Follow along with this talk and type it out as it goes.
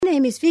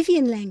name is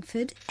Vivian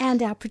Langford,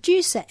 and our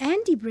producer,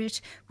 Andy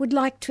Britt, would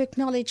like to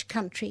acknowledge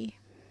country.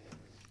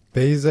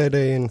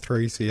 BZE and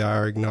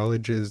 3CR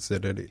acknowledges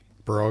that it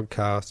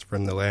broadcast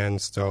from the land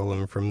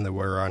stolen from the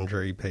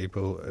Wurundjeri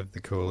people of the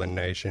Kulin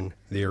Nation,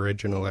 the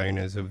original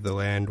owners of the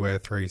land where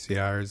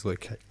 3CR is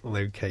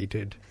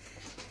located.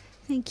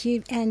 Thank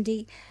you,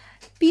 Andy.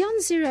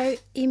 Beyond Zero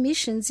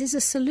Emissions is a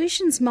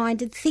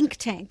solutions-minded think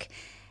tank,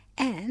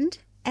 and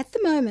at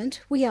the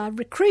moment we are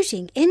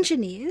recruiting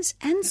engineers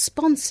and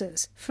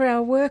sponsors for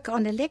our work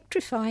on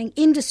electrifying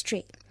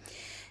industry.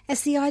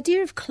 As the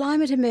idea of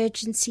climate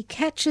emergency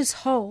catches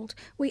hold,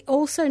 we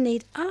also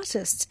need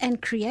artists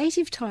and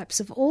creative types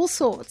of all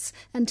sorts,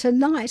 and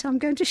tonight I'm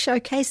going to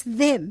showcase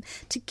them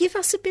to give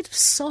us a bit of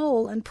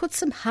soul and put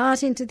some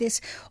heart into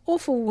this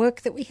awful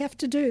work that we have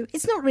to do.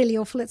 It's not really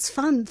awful, it's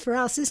fun for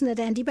us, isn't it,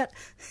 Andy? But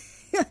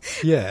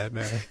yeah,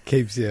 no, it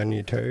keeps you on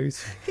your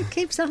toes. It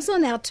keeps us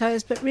on our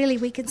toes, but really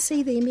we can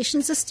see the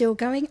emissions are still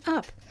going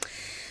up.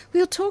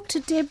 We'll talk to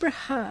Deborah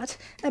Hart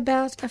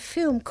about a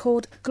film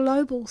called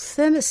Global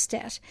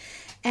Thermostat,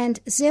 and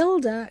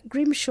Zelda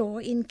Grimshaw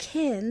in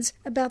Cairns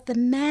about the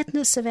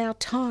madness of our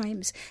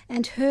times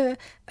and her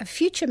A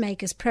Future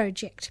Makers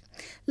project.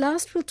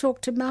 Last, we'll talk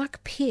to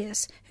Mark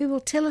Pearce, who will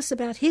tell us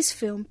about his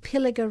film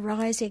Pilliga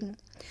Rising.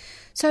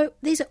 So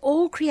these are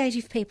all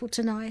creative people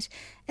tonight,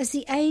 as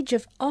the age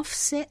of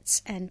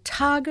offsets and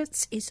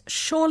targets is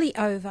surely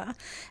over,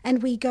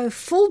 and we go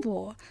full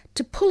bore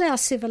to pull our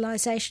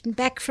civilization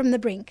back from the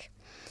brink.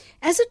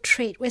 As a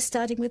treat, we're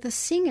starting with a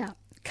singer,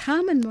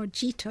 Carmen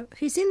Mojito,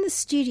 who's in the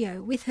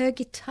studio with her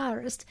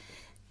guitarist.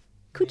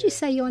 Could you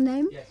say your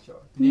name? Yes, sure.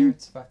 Nir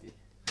Tzfati.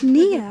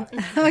 Nia.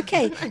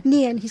 Okay,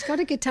 Nia, and he's got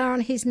a guitar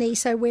on his knee,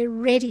 so we're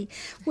ready.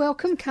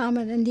 Welcome,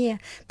 Carmen and Nia.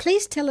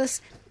 Please tell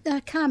us,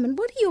 Carmen,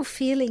 what are your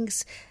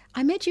feelings?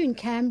 I met you in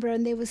Canberra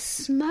and there was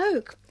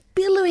smoke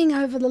billowing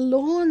over the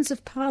lawns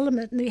of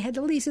Parliament, and we had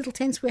all these little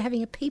tents. We were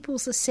having a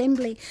People's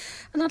Assembly,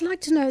 and I'd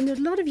like to know, and there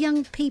were a lot of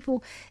young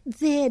people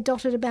there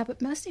dotted about,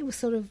 but mostly were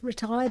sort of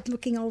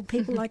retired-looking old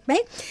people like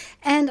me,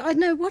 and I'd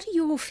know, what are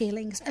your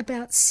feelings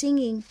about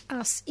singing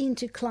us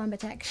into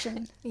climate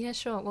action? Yeah,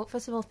 sure. Well,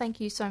 first of all, thank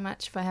you so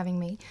much for having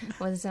me. It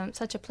was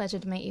such a pleasure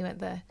to meet you at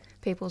the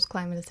People's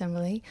Climate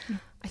Assembly.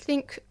 I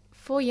think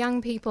for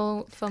young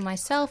people, for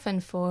myself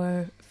and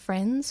for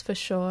friends, for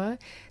sure,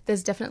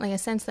 there's definitely a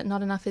sense that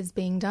not enough is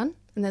being done,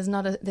 and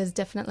there's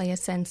definitely a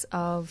sense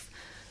of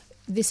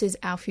this is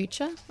our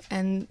future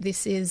and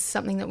this is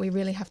something that we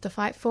really have to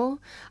fight for.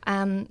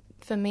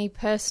 For me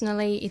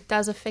personally, it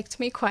does affect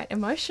me quite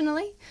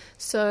emotionally.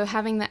 So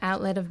having the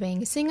outlet of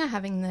being a singer,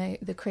 having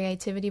the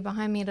creativity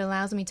behind me, it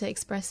allows me to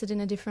express it in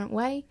a different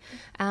way.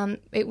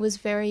 It was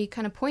very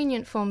kind of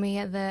poignant for me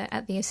at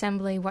the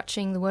assembly,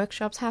 watching the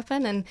workshops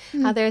happen, and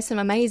how there are some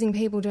amazing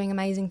people doing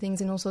amazing things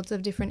in all sorts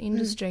of different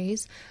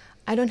industries.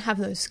 I don't have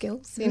those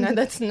skills. You know,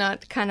 that's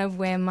not kind of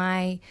where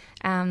my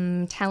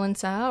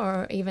talents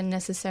are, or even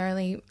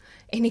necessarily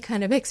any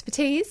kind of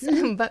expertise.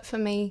 But for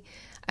me,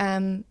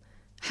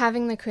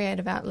 having the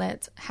creative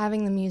outlet,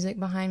 having the music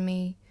behind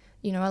me,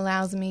 you know,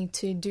 allows me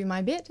to do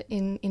my bit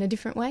in a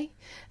different way.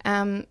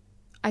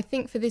 I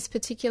think for this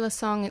particular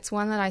song, it's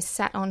one that I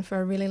sat on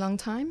for a really long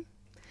time.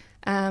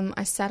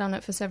 I sat on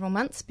it for several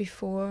months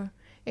before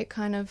it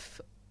kind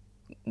of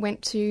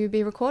went to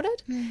be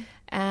recorded,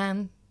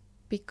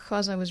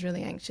 because I was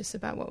really anxious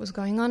about what was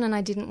going on, and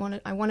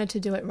I wanted to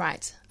do it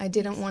right. I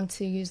didn't want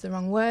to use the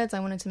wrong words. I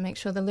wanted to make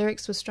sure the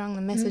lyrics were strong,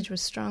 the message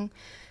was strong,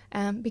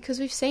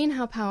 because we've seen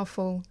how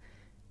powerful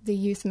the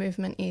youth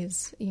movement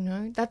is, you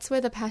know. That's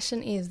where the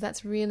passion is.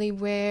 That's really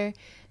where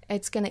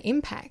it's going to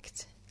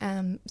impact.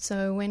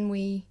 So when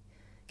we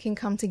can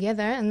come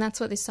together, and that's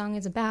what this song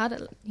is about,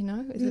 you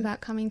know, it's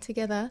about coming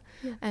together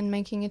and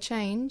making a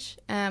change,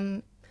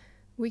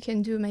 we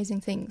can do amazing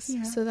things.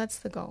 Yeah. So that's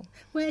the goal.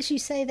 Well, as you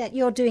say that,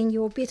 you're doing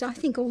your bit. I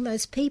think all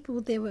those people,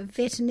 there were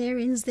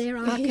veterinarians there,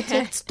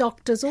 architects,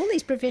 doctors, all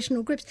these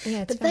professional groups,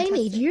 but they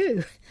need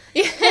you.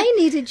 Yeah. They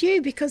needed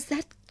you, because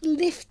that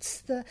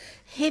lifts the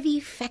heavy,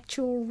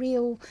 factual,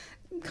 real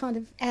kind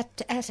of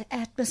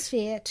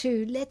atmosphere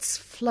to let's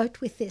float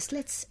with this,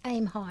 let's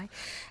aim high,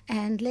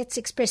 and let's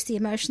express the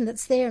emotion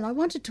that's there. And I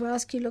wanted to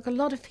ask you, look, a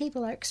lot of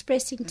people are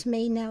expressing to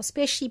me now,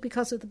 especially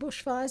because of the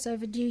bushfires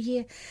over New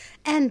Year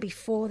and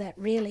before that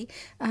really,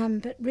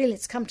 but really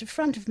it's come to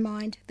front of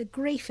mind, the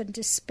grief and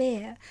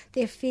despair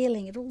they're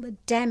feeling at all the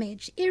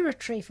damage,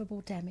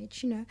 irretrievable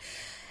damage, you know.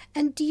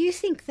 And do you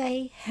think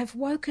they have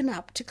woken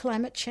up to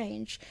climate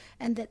change,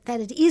 and that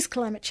it is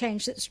climate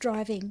change that's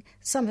driving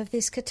some of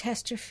this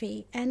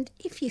catastrophe? And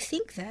if you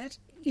think that,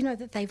 you know,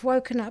 that they've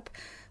woken up,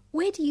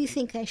 where do you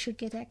think they should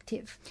get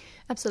active?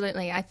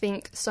 Absolutely. I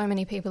think so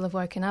many people have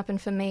woken up.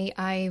 And for me,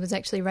 I was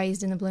actually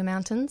raised in the Blue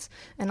Mountains,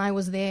 and I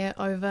was there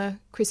over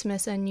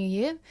Christmas and New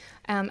Year,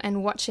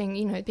 and watching,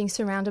 you know, being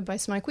surrounded by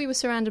smoke. We were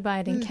surrounded by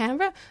it in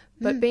Canberra,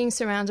 but being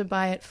surrounded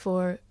by it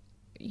for,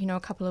 you know,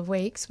 a couple of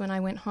weeks when I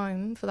went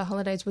home for the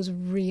holidays was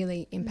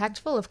really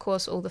impactful. Of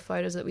course, all the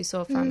photos that we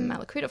saw from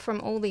Malakwita,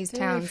 from all these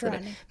towns, that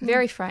are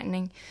very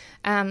frightening.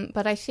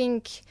 But I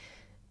think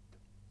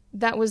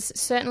that was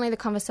certainly the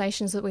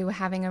conversations that we were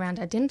having around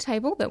our dinner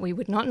table that we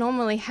would not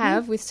normally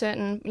have with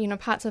certain,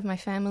 parts of my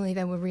family.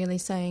 They were really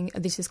saying,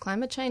 this is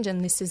climate change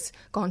and this has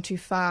gone too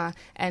far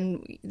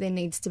and there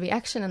needs to be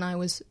action. And I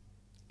was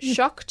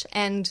shocked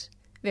and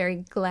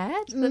very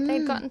glad that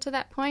they'd gotten to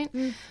that point.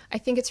 I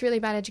think it's really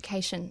about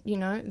education.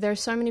 There are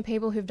so many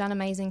people who've done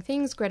amazing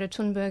things. Greta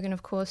Thunberg and,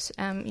 of course,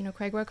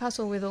 Craig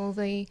Rocastle with all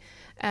the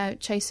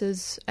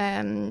chasers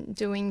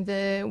doing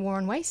the war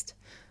on waste.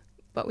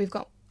 But we've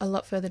got a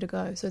lot further to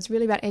go. So it's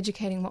really about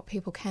educating what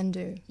people can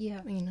do.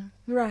 Yeah.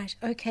 Right.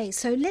 Okay.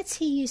 So let's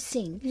hear you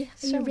sing.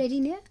 Yes, Are you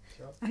ready now?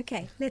 Sure.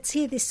 Okay. Let's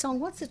hear this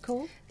song. What's it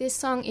called? This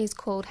song is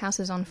called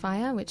Houses on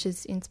Fire, which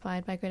is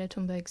inspired by Greta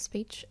Thunberg's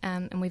speech.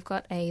 And we've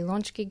got a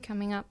launch gig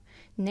coming up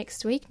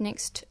next week,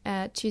 next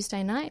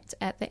Tuesday night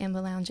at the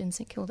Ember Lounge in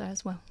St Kilda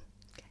as well.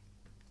 Okay.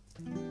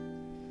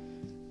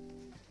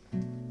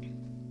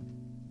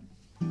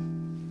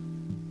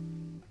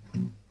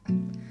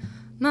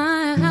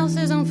 My house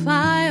is on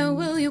fire,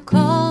 will you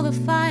call the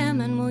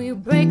firemen? Will you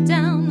break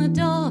down the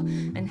door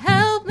and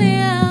help me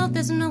out?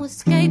 There's no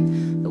escape,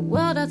 the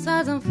world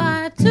outside's on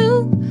fire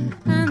too.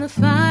 And the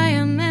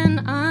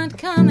firemen aren't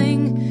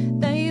coming,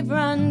 they've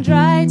run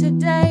dry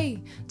today.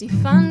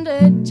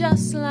 Defunded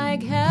just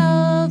like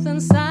health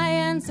and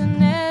science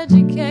and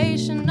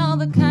education. All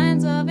the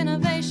kinds of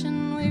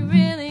innovation we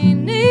really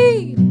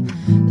need.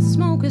 The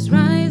smoke is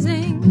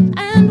rising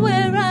and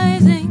we're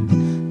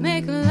rising.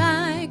 Make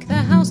like the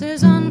house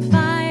is on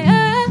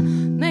fire.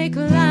 Make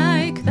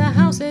like the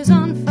house is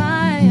on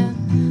fire.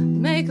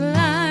 Make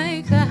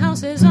like the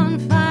house is on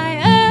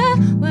fire.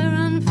 We're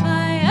on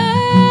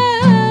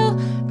fire.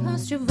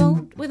 Cast your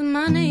vote with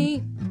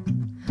money.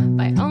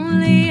 Buy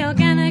only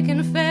organic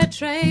and fair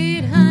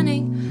trade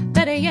honey.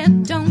 Better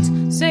yet,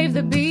 don't save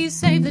the bees,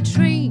 save the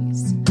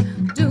trees.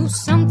 Do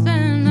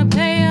something to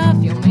pay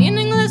off your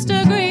meaningless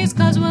degrees.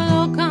 Cause we'll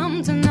all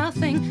come to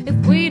nothing if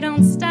we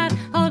don't start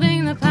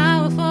holding the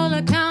powerful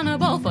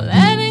accountable for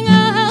letting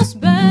our house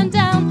burn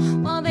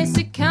down while they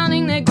sit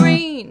counting their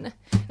green.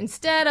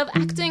 Instead of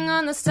acting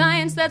on the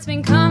science that's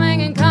been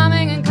coming and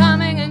coming and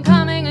coming and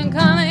coming and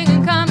coming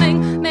and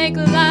coming. Make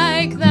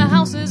like the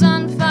house is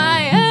on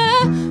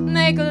fire.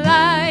 Make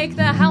like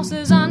the house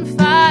is on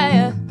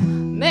fire.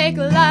 Make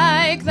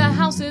like the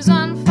house is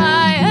on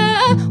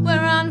fire. We're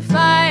on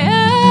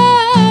fire.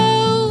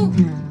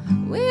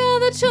 We are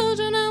the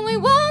children and we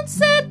won't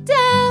sit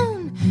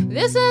down.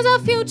 This is our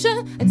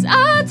future, it's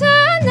our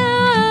turn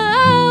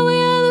now.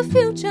 We are the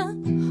future.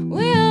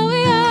 We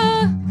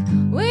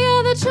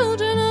are the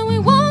children and we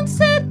won't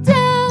sit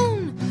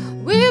down.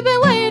 We've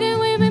been waiting,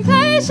 we've been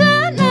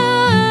patient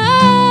now.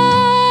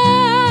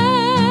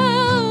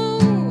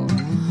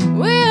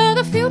 We are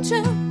the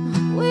future.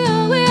 We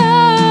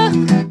are.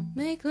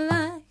 Make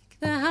like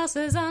the house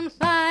is on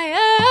fire.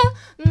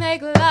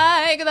 Make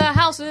like the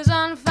house is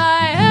on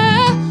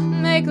fire.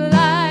 Make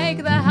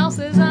like the house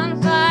is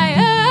on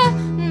fire.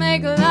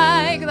 Make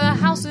like the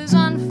house is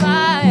on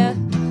fire.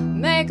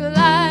 Make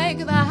like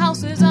the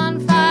house is on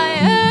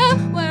fire.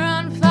 We're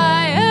on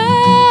fire.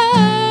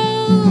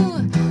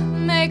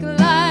 Make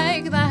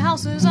like the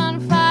house is on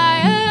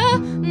fire.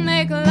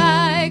 Make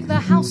like the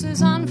house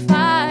is on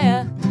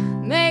fire.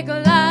 Make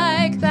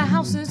like the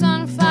house is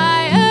on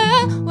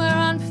fire. We're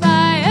on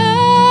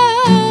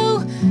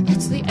fire.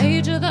 It's the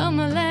age of the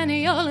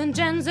millennial and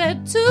Gen Z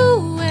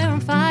too. We're on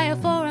fire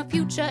for our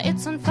future.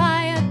 It's on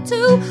fire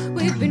too.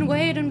 We've been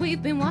waiting,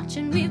 we've been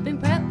watching, we've been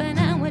prepping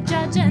and we're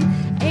judging.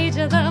 Age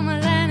of the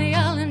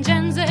millennial and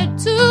Gen Z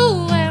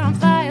too. We're on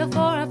fire for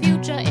our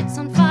future. It's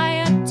on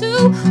fire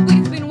too.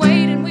 We've been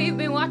waiting, we've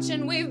been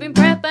watching, we've been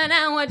prepping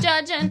and we're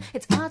judging.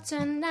 It's our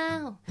turn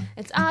now.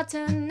 It's our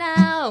turn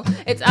now.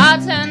 It's our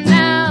turn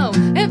now.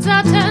 It's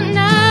our turn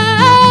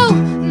now.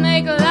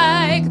 Make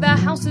like the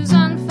house is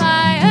on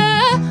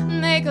fire.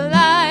 Make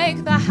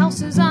like the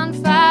house is on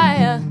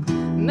fire.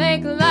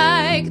 Make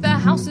like the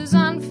house is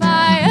on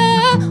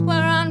fire. We're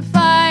on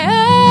fire.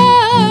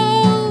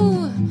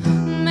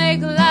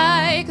 Make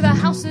like the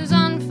house is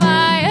on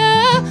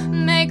fire.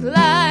 Make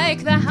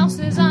like the house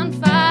is on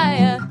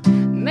fire.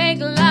 Make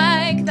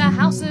like the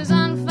house is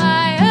on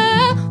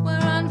fire. We're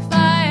on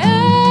fire.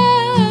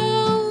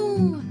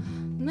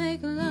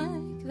 Make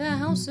like the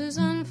house is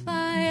on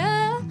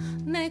fire.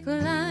 Make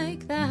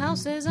like the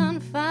house is on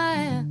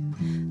fire.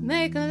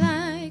 Make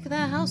like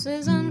the house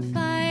is on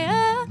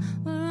fire.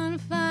 We're on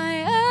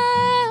fire.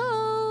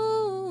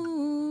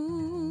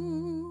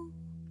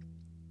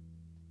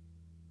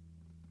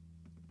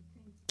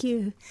 Thank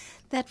you.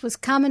 That was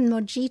Carmen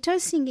Mojito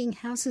singing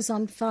Houses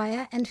on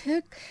Fire, and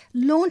her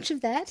launch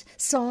of that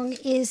song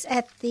is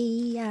at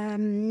the,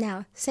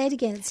 now, say it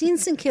again, it's in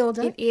St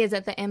Kilda. It is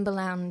at the Ember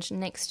Lounge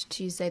next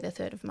Tuesday, the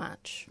 3rd of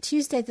March.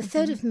 Tuesday, the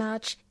 3rd of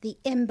March, the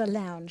Ember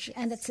Lounge,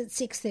 and it's at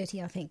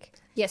 6:30, I think.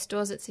 Yes,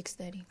 doors at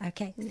 6:30.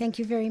 Okay, thank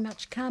you very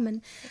much,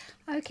 Carmen.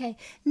 Okay,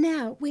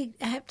 now we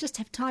just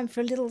have time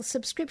for a little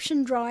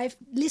subscription drive.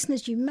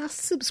 Listeners, you must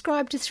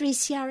subscribe to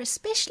 3CR,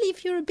 especially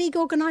if you're a big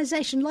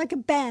organisation like a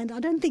band. I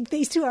don't think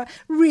these two are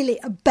really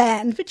a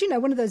band, but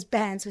one of those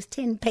bands with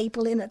 10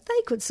 people in it,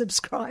 they could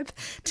subscribe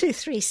to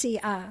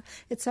 3CR.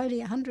 It's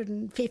only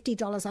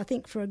 $150, I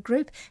think, for a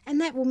group,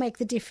 and that will make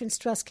the difference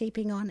to us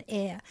keeping on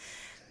air.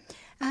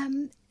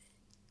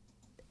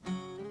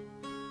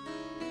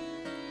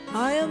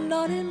 I am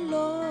not in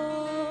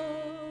love,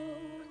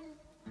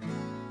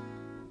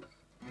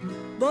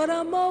 but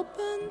I'm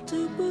open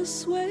to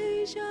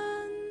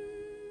persuasion,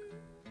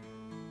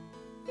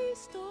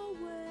 east or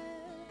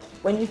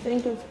west. When you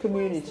think of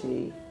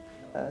community,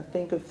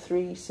 think of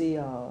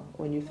 3CR.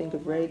 When you think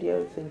of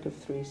radio, think of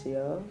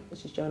 3CR.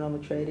 This is Joan Armour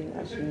Trading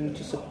asking you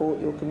to support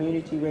your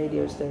community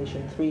radio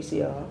station,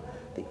 3CR,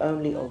 the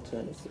only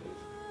alternative.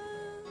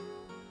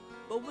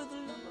 But with a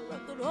lover I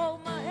could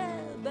hold my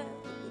head back.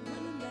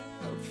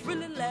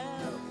 Really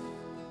loud.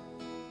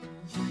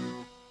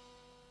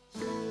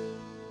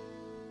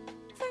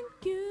 Thank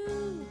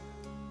you.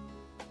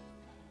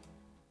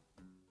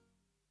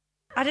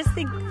 I just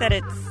think that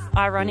it's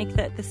ironic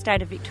that the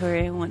state of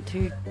Victoria want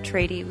to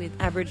treaty with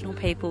Aboriginal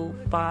people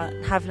but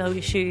have no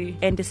issue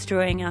in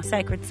destroying our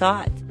sacred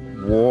sites.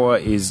 War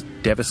is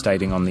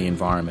devastating on the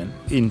environment.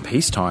 In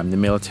peacetime, the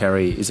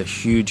military is a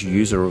huge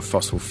user of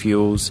fossil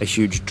fuels, a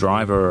huge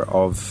driver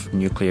of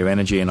nuclear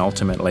energy, and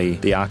ultimately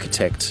the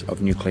architect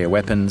of nuclear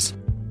weapons.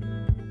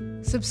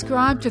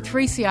 Subscribe to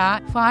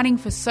 3CR, fighting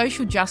for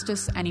social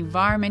justice and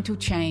environmental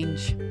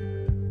change.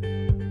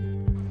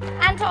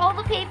 And to all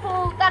the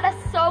people that are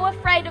so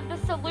afraid of the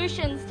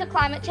solutions to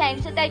climate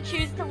change that they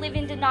choose to live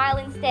in denial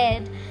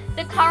instead,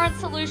 the current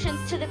solutions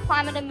to the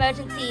climate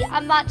emergency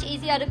are much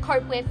easier to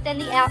cope with than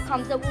the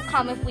outcomes that will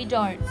come if we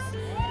don't.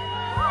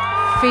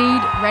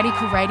 Feed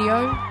Radical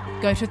Radio.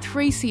 Go to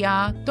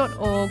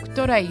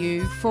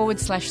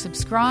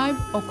 3cr.org.au/subscribe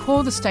or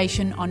call the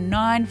station on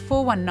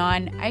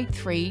 9419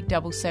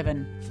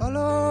 8377.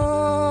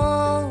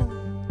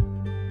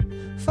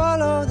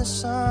 Follow the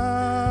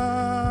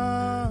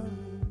sun.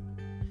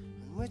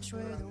 Which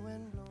way the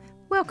wind blows.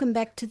 Welcome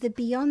back to the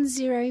Beyond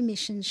Zero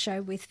Emissions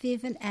show with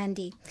Viv and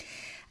Andy.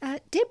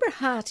 Deborah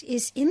Hart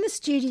is in the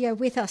studio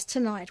with us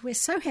tonight. We're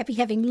so happy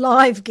having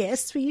live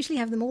guests. We usually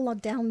have them all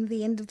down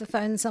the end of the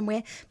phone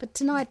somewhere. But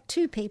tonight,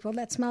 2 people.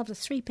 That's marvellous.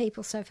 3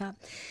 people so far.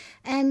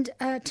 And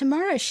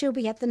tomorrow she'll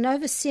be at the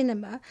Nova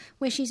Cinema,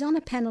 where she's on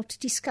a panel to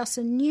discuss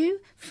a new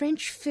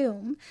French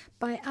film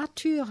by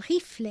Arthur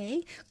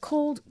Riflet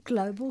called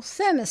Global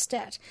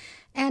Thermostat.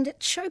 And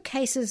it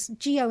showcases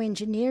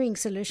geoengineering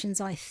solutions,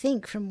 I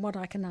think, from what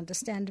I can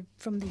understand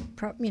from the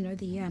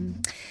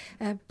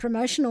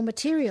promotional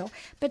material.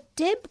 But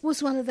Deb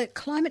was one of the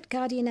climate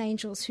guardian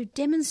angels who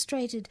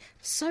demonstrated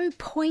so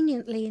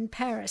poignantly in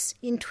Paris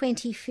in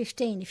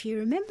 2015. If you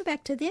remember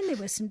back to then, there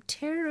were some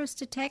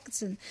terrorist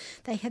attacks and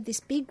they had this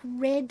big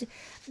red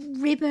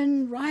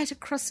ribbon right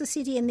across the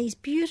city and these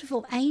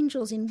beautiful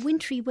angels in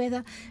wintry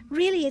weather.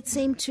 Really, it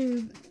seemed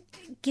to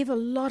give a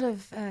lot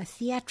of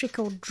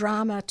theatrical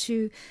drama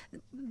to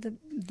the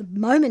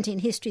moment in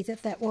history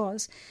that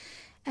was.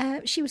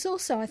 She was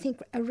also, I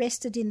think,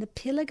 arrested in the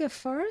Pilliga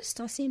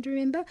Forest, I seem to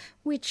remember,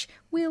 which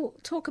we'll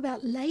talk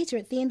about later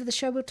at the end of the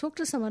show. We'll talk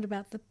to someone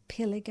about the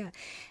Pilliga.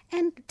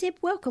 And Deb,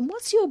 welcome.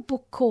 What's your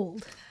book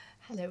called?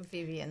 Hello,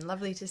 Vivian.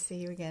 Lovely to see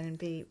you again and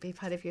be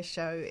part of your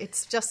show.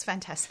 It's just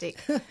fantastic.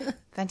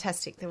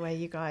 Fantastic the way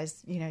you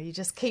guys, you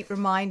just keep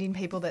reminding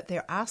people that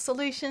there are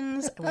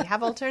solutions and we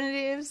have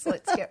alternatives.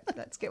 Let's get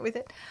with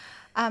it.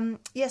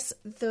 Yes,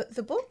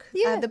 the book.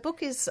 Yeah. The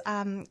book is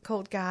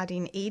called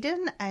Guarding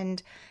Eden,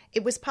 and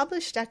it was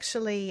published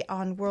actually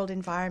on World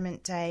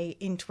Environment Day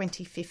in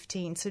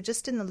 2015, so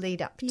just in the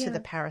lead up to the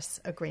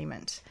Paris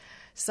Agreement.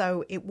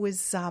 So it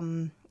was,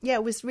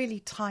 it was really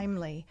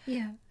timely.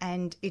 Yeah.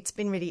 And it's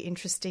been really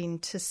interesting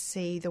to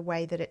see the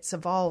way that it's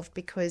evolved,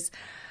 because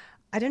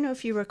I don't know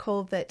if you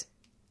recall that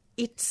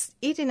it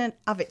in and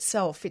of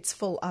itself, it's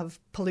full of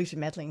polluter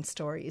meddling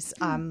stories.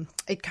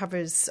 It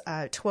covers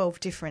 12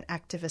 different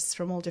activists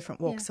from all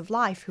different walks of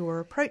life who are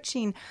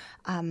approaching,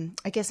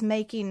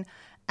 making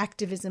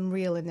activism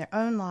real in their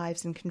own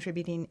lives and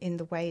contributing in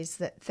the ways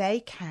that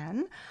they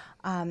can.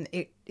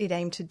 It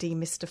aimed to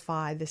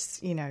demystify this,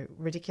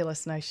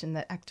 ridiculous notion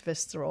that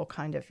activists are all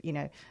kind of,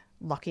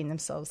 locking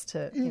themselves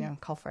to,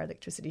 coal-fired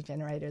electricity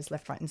generators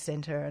left, right and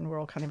centre, and we're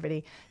all kind of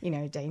really,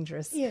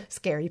 dangerous,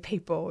 scary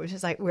people, which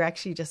is like we're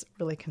actually just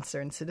really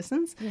concerned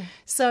citizens. Yeah.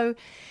 So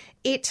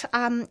it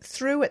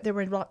through it there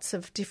were lots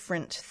of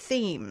different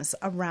themes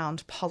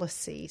around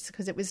policies,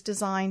 because it was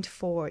designed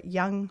for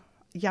young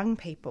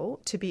people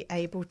to be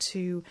able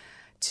to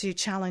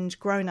challenge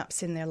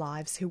grown-ups in their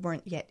lives who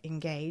weren't yet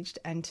engaged,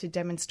 and to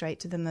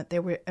demonstrate to them that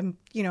there were, a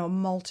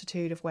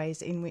multitude of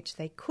ways in which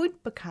they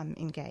could become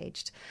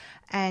engaged.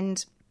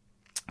 And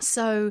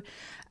so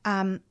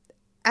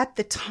at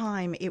the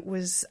time, it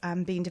was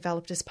being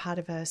developed as part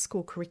of a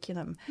school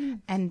curriculum.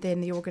 And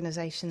then the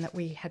organisation that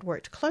we had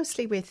worked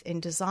closely with in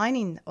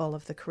designing all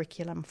of the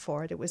curriculum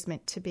for it, it was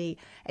meant to be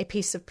a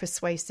piece of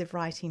persuasive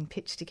writing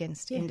pitched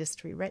against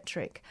industry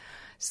rhetoric.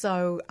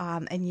 So,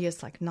 and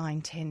years like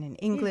 9, 10 in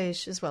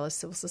English, as well as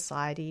civil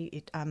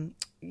society,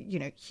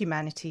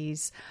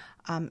 humanities,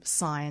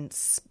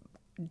 science,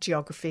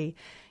 geography.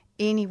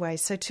 Anyway,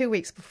 so 2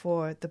 weeks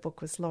before the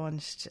book was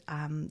launched,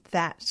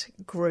 that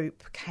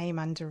group came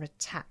under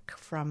attack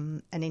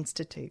from an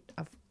Institute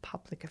of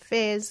Public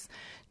Affairs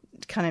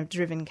kind of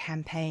driven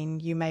campaign.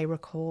 You may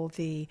recall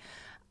the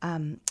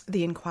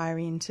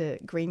inquiry into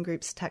green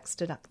groups' tax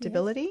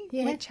deductibility,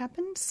 which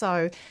happened.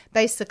 So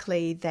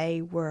basically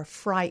they were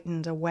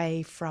frightened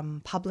away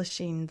from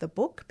publishing the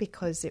book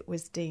because it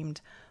was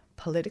deemed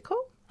political.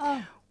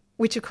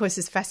 Which, of course,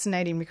 is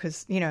fascinating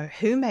because,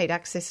 who made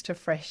access to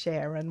fresh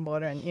air and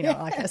water and,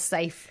 like a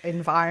safe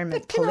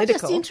environment political? But can I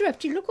just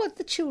interrupt you? Look what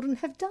the children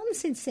have done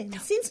since then.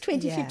 Since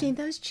 2015,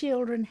 those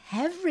children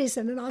have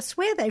risen, and I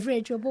swear they've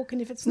read your book, and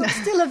if it's not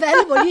still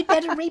available, you'd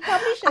better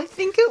republish it. I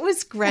think it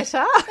was Greta.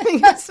 I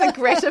think it's the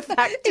Greta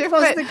factor. It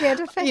was the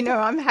Greta factor.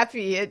 I'm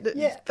happy.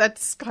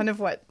 That's kind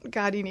of what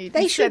Guardian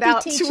Eden set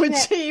out to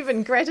achieve,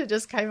 and Greta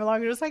just came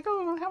along and was like,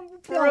 oh, how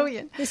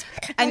brilliant.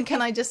 And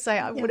can I just say,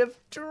 I would have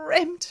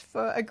dreamt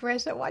for a Greta.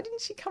 Why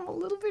didn't she come a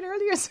little bit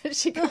earlier so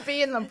she could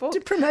be in the book?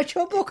 To promote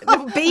your book.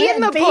 Be in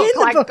the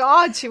book.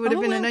 God, she would have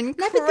been an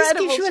incredible this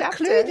gives you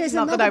chapter. A clue. There's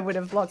Not that I would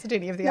have lost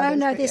any of the others.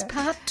 No, there's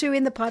part 2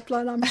 in the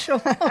pipeline, I'm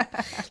sure.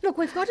 Look,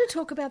 we've got to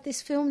talk about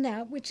this film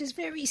now, which is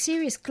very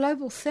serious,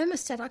 Global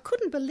Thermostat. I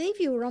couldn't believe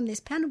you were on this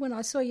panel when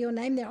I saw your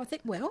name there. I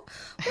thought, well,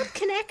 what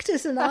can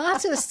actors and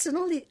artists and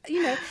all the,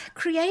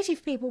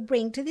 creative people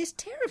bring to this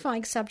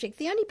terrifying subject?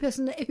 The only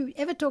person who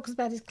ever talks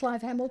about is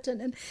Clive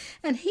Hamilton,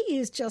 and he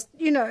is just,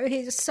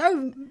 he's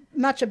so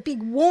much a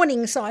big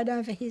warning sign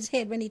over his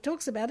head when he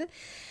talks about it.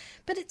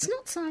 But it's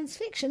not science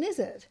fiction, is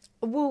it?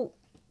 Well,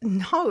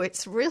 no,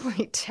 it's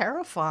really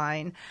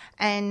terrifying.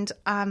 And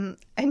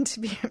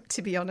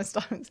to be honest,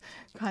 I was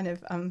kind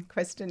of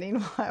questioning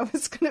why I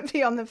was going to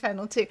be on the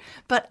panel too.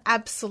 But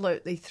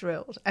absolutely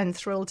thrilled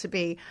to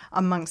be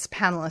amongst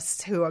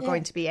panellists who are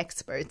going to be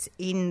experts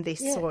in this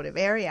sort of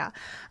area.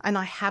 And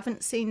I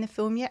haven't seen the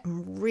film yet.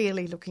 I'm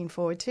really looking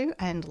forward to.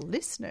 And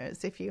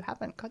listeners, if you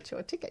haven't got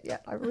your ticket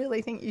yet, I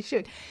really think you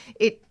should.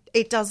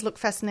 It does look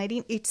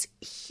fascinating. It's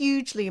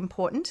hugely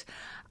important.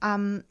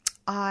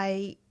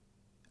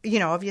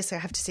 Obviously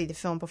I have to see the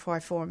film before I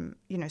form,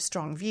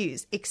 strong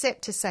views,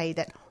 except to say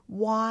that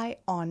why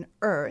on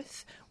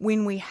earth,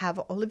 when we have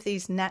all of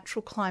these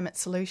natural climate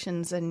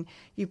solutions, and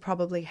you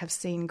probably have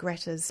seen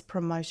Greta's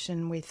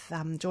promotion with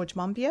George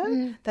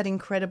Monbiot, that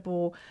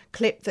incredible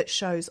clip that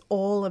shows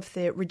all of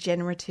the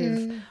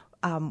regenerative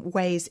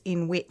ways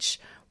in which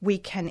we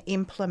can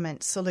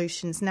implement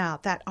solutions now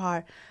that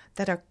are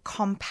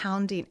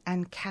compounding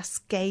and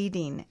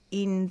cascading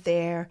in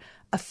their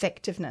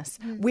effectiveness.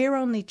 We're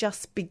only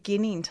just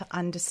beginning to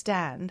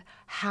understand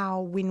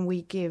how, when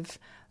we give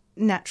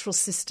natural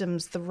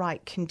systems the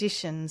right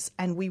conditions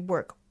and we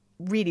work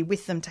really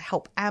with them to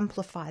help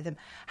amplify them,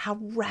 how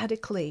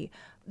radically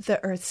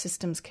the Earth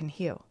systems can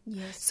heal.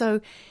 Yes. So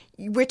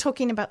we're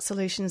talking about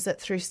solutions that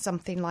through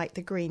something like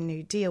the Green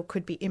New Deal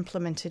could be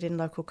implemented in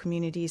local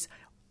communities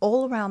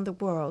all around the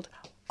world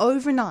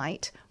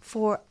overnight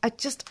for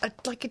just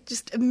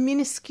a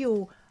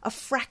minuscule, a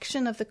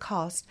fraction of the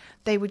cost.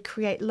 They would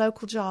create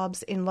local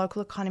jobs in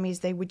local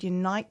economies. They would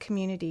unite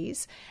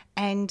communities,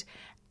 and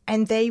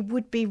they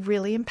would be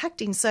really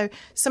impacting. So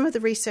some of the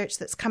research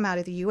that's come out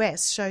of the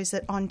US shows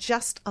that on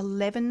just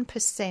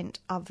 11%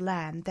 of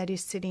land that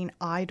is sitting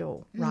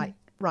idle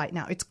right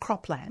now, it's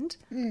cropland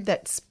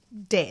that's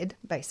dead,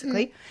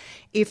 basically.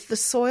 If the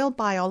soil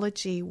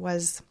biology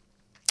was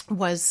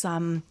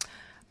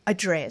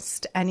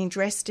addressed and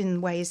addressed in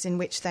ways in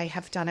which they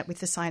have done it with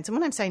the science. And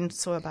when I'm saying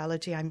soil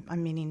biology, I'm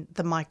meaning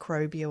the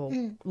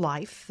microbial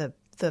life, the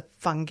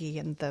fungi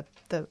and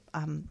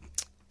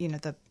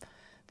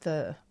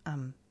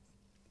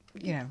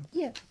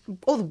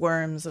all the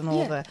worms and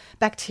all the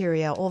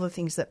bacteria, all the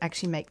things that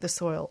actually make the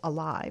soil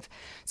alive.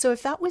 So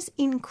if that was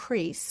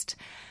increased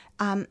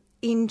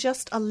in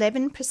just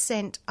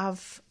 11%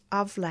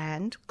 of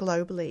land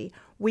globally,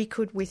 we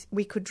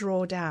could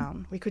draw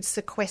down, we could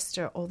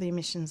sequester all the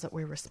emissions that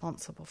we're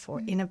responsible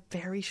for in a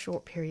very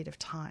short period of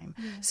time.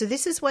 So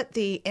this is what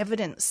the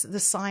evidence, the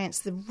science,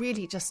 the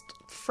really just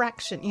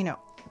fraction,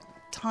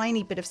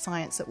 tiny bit of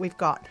science that we've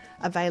got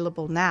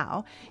available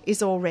now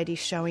is already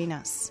showing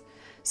us.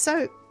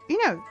 So,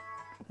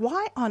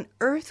 why on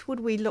earth would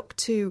we look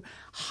to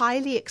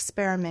highly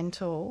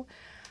experimental,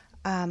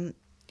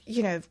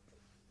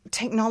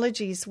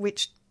 technologies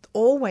which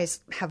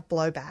always have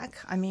blowback?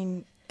 I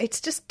mean,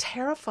 it's just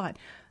terrifying.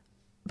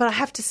 But I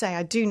have to say,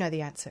 I do know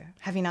the answer.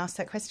 Having asked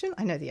that question,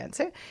 I know the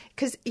answer.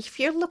 Because if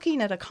you're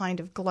looking at a kind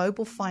of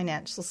global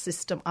financial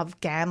system of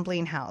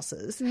gambling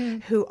houses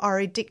who are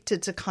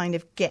addicted to kind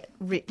of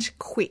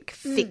get-rich-quick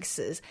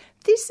fixes,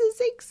 this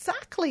is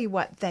exactly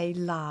what they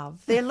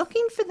love. They're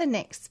looking for the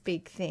next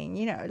big thing,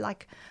 you know,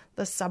 like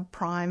the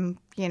subprime,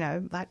 you know,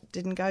 that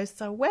didn't go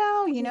so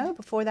well, you know.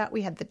 Before that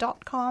we had the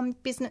dot-com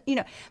business, you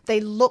know. They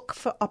look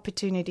for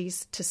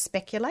opportunities to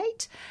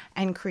speculate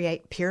and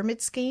create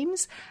pyramid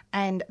schemes,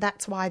 and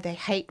that's why they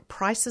hate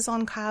prices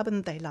on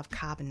carbon. They love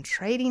carbon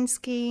trading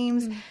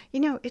schemes. You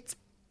know, it's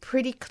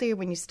pretty clear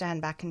when you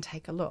stand back and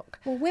take a look.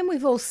 Well, when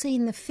we've all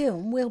seen the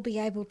film, we'll be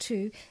able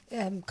to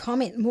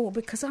comment more,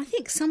 because I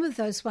think some of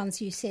those ones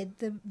you said,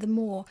 the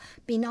more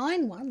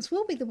benign ones,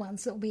 will be the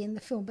ones that will be in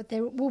the film, but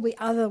there will be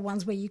other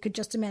ones where you could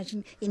just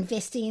imagine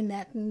investing in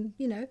that, and,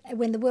 you know,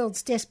 when the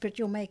world's desperate,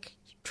 you'll make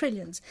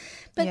trillions.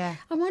 But I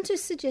want to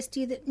suggest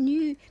to you that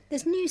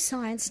there's new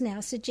science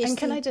now suggesting... And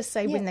can I just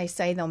say, when they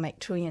say they'll make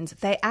trillions,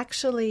 they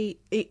actually,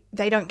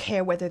 they don't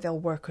care whether they'll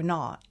work or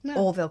not. No.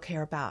 All they'll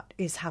care about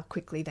is how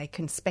quickly they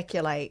can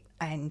speculate,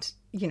 and,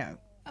 you know,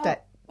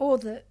 that...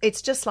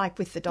 It's just like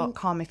with the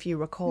dot-com, if you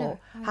recall.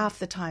 Half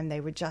the time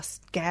they were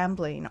just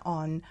gambling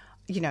on,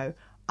 you know,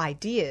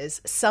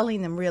 ideas,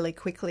 selling them really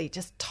quickly,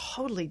 just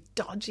totally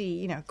dodgy,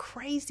 you know,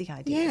 crazy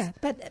ideas. Yeah,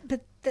 but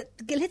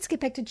let's get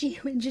back to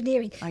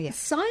geoengineering. Oh, yeah.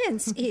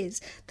 Science is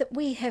that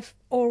we have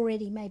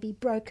already maybe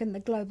broken the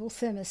global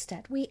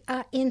thermostat. We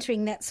are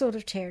entering that sort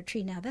of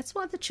territory now. That's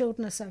why the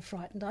children are so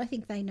frightened. I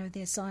think they know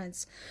their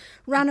science.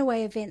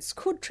 Runaway events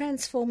could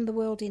transform the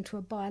world into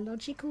a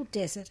biological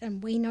desert,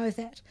 and we know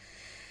that.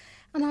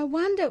 And I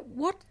wonder,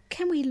 what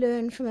can we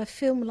learn from a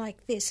film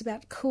like this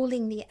about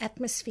cooling the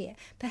atmosphere?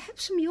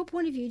 Perhaps from your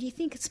point of view, do you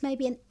think it's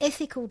maybe an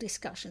ethical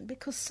discussion?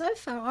 Because so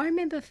far, I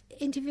remember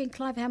interviewing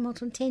Clive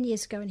Hamilton 10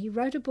 years ago, and he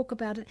wrote a book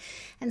about it,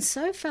 and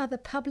so far the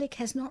public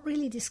has not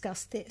really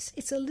discussed this.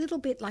 It's a little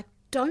bit like,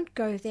 don't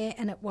go there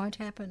and it won't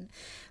happen.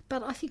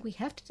 But I think we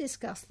have to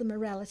discuss the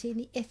morality and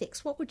the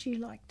ethics. What would you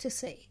like to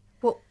see?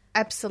 Well,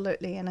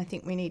 absolutely, and I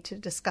think we need to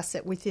discuss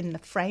it within the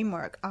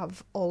framework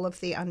of all of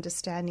the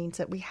understandings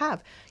that we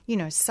have, you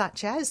know,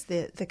 such as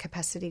the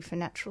capacity for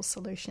natural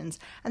solutions,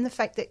 and the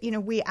fact that, you know,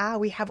 we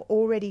have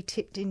already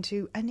tipped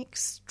into an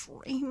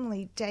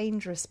extremely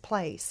dangerous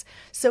place.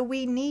 So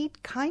we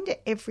need kind of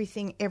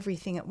everything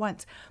at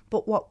once.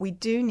 But what we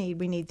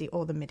need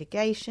all the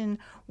mitigation,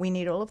 we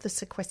need all of the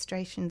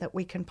sequestration that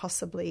we can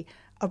possibly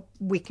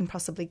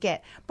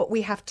get. But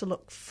we have to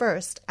look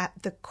first at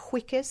the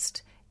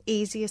quickest,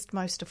 easiest,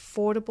 most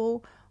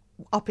affordable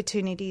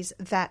opportunities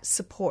that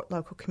support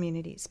local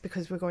communities,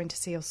 because we're going to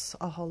see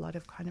a whole lot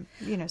of kind of,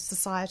 you know,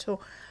 societal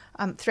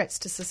threats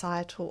to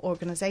societal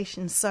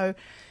organisations. So,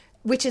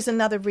 which is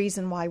another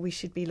reason why we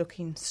should be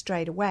looking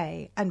straight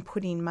away and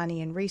putting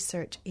money and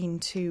research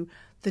into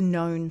the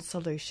known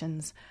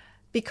solutions,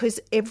 because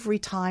every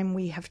time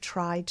we have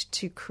tried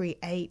to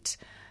create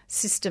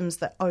systems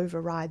that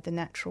override the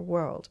natural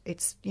world,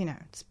 it's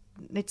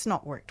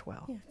not worked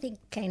well. Yeah, think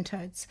cane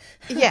toads.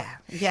 Yeah.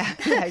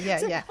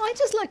 I'd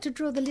just like to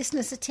draw the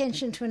listeners'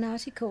 attention to an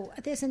article.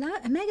 There's a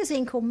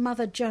magazine called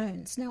Mother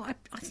Jones. Now,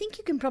 I think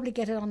you can probably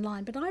get it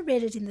online, but I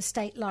read it in the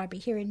State Library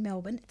here in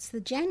Melbourne. It's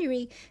the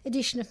January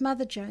edition of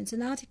Mother Jones,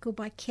 an article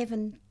by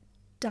Kevin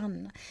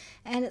Dunn,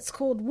 and it's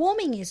called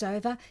 "Warming is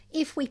Over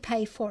If We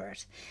Pay for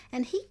It."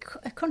 And he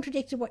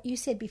contradicted what you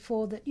said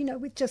before, that, you know,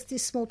 with just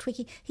this small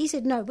tweaking, he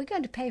said, no, we're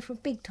going to pay for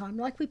it big time,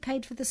 like we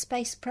paid for the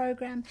space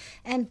program.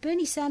 And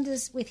Bernie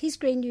Sanders, with his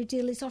Green New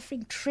Deal, is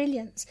offering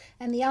trillions,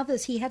 and the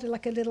others, he had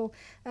like a little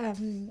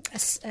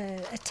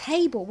a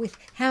table with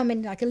how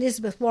many, like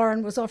Elizabeth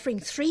Warren was offering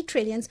 3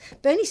 trillions,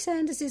 Bernie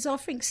Sanders is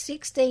offering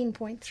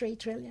 16.3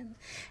 trillion,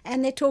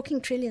 and they're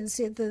talking trillions.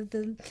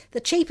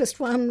 The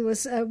cheapest one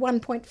was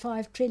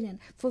 1.5 trillion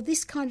for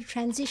this kind of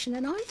transition.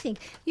 And I think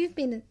you've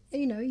known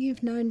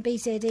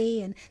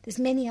BZE, and there's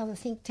many other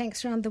think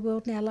tanks around the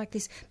world now like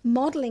this,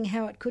 modelling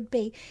how it could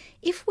be.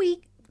 If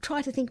we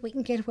try to think we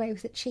can get away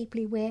with it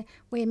cheaply, we're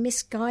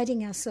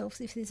misguiding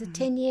ourselves. If there's a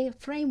 10-year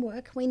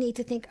framework, we need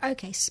to think,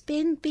 okay,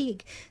 spend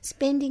big.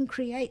 Spending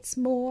creates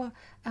more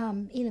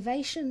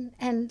innovation,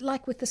 and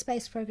like with the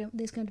space program,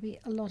 there's going to be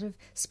a lot of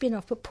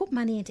spin-off, but put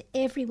money into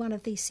every one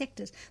of these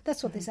sectors.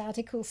 That's what this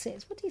article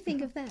says. What do you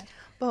think of that?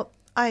 Well,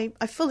 I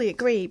fully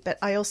agree, but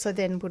I also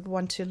then would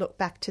want to look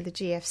back to the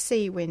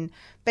GFC, when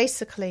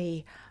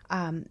basically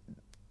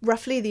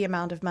roughly the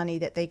amount of money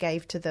that they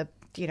gave to the,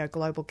 you know,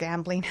 global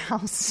gambling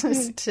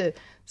houses to,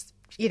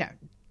 you know,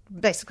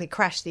 basically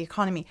crash the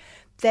economy.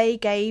 They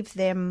gave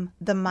them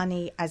the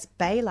money as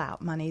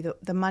bailout money,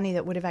 the money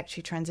that would have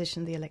actually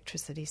transitioned the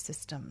electricity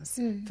systems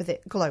for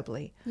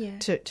globally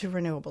to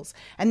renewables.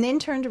 And then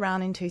turned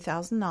around in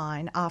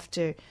 2009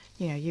 after,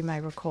 you know, you may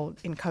recall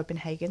in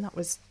Copenhagen,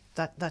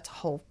 that's a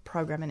whole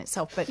program in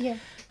itself, but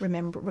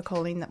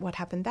recalling that what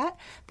happened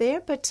there.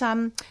 But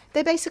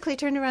they basically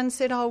turned around and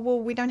said, oh,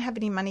 well, we don't have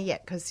any money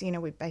yet because, you know,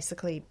 we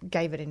basically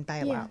gave it in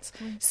bailouts.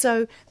 Yeah.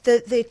 So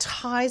the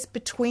ties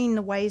between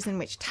the ways in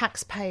which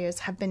taxpayers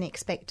have been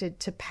expected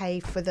to pay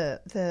for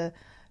the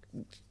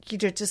you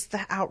know, just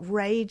the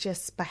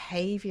outrageous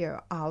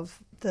behaviour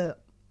of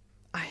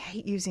I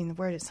hate using the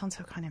word, it sounds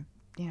so kind of,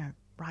 you know,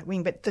 right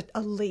wing, but the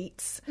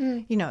elites,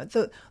 you know,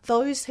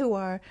 those who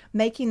are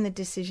making the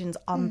decisions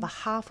on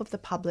behalf of the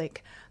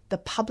public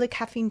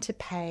having to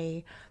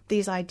pay,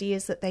 these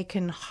ideas that they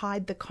can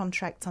hide the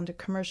contracts under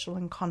commercial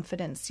and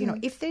confidence. You know,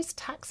 if there's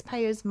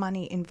taxpayers'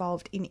 money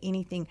involved in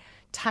anything,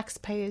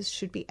 taxpayers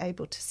should be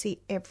able to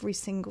see every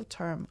single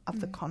term of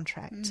the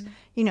contract.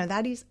 You know,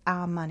 that is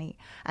our money,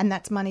 and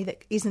that's money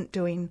that isn't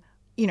doing,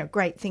 you know,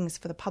 great things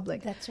for the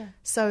public. That's right.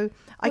 So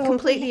I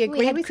completely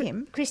agree with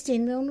him.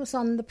 Christine Milne was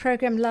on the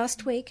program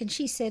last week, and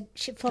she said,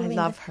 following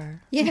I love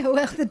her. Yeah,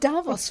 well, the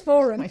Davos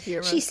Forum, My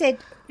hero. she said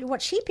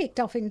what she picked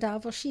off in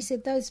Davos. She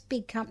said those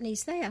big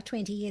companies, they are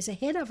 20 years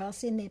ahead of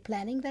us in their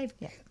planning. They've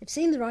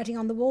seen the writing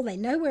on the wall. They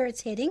know where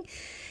it's heading.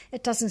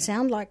 It doesn't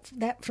sound like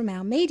that from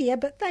our media,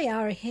 but they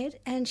are ahead.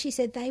 And she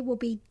said they will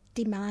be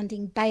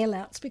demanding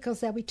bailouts because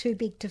they'll be too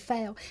big to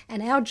fail,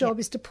 and our job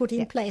is to put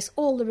in place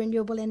all the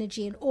renewable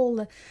energy and all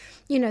the,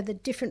 you know, the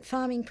different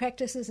farming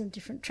practices and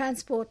different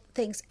transport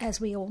things, as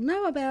we all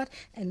know about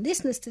and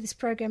listeners to this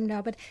program know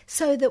about,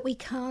 so that we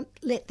can't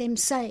let them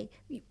say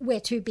we're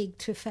too big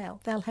to fail.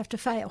 They'll have to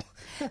fail.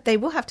 They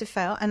will have to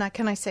fail. And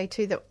can I say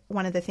too that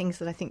one of the things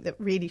that I think that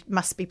really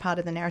must be part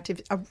of the narrative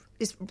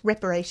is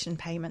reparation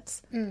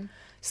payments.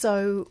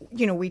 So,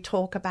 you know, we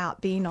talk about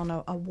being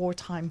on a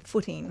wartime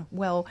footing.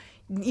 Well,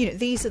 you know,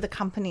 these are the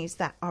companies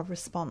that are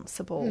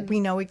responsible. We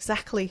know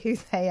exactly who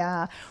they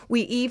are.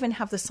 We even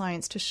have the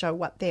science to show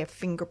what their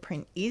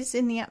fingerprint is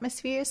in the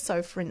atmosphere.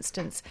 So, for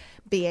instance,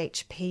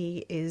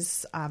 BHP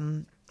is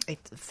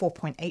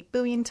 4.8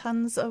 billion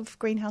tonnes of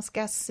greenhouse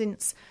gas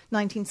since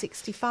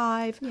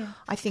 1965.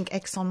 I think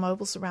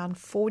ExxonMobil's around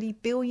 40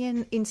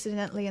 billion.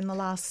 Incidentally, in the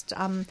last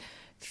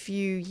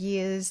few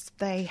years,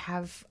 they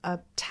have a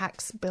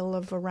tax bill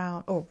of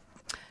around,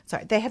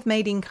 they have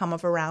made income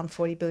of around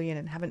 40 billion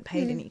and haven't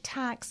paid any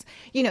tax.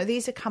 You know,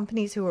 these are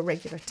companies who are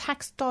regular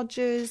tax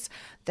dodgers.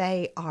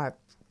 They are,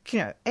 you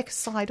know,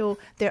 ex-idle.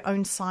 Their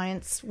own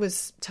science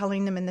was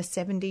telling them in the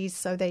 70s,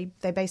 so they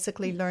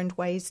basically learned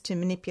ways to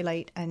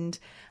manipulate and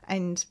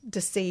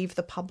deceive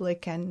the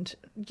public and,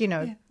 you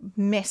know,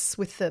 mess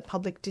with the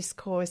public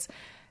discourse.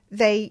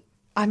 You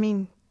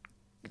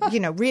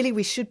know, really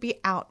we should be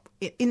out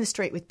in the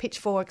street with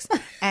pitchforks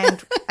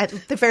and at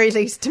the very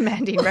least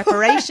demanding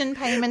reparation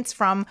payments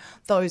from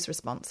those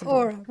responsible.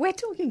 All right. We're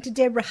talking to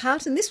Deborah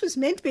Hart, and this was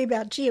meant to be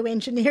about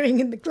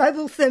geoengineering and the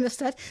global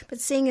thermostat,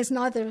 but seeing as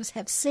neither of us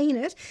have seen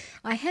it,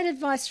 I had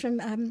advice from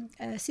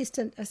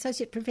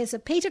Associate Professor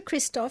Peter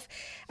Christoph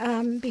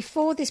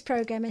before this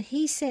program, and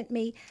he sent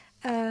me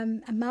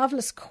a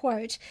marvellous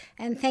quote,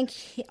 and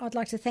I'd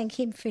like to thank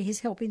him for his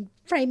help in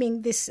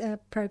framing this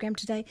program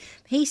today.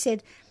 He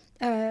said,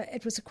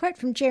 it was a quote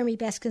from Jeremy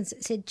Baskins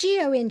that said,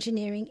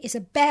 "Geoengineering is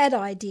a bad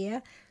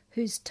idea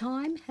whose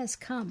time has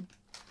come."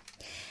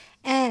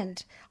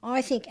 And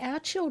I think our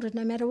children,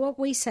 no matter what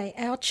we say,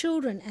 our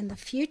children and the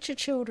future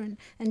children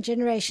and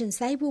generations,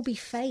 they will be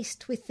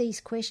faced with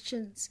these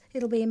questions.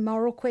 It'll be a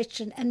moral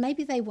question, and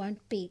maybe there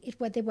won't be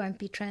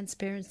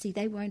transparency.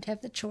 They won't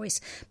have the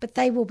choice, but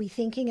they will be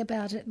thinking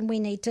about it, and we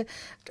need to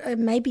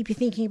maybe be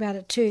thinking about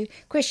it too.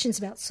 Questions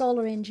about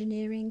solar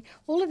engineering,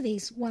 all of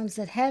these ones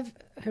that have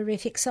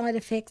horrific side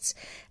effects,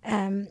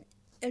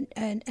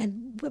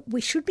 and we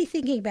should be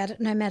thinking about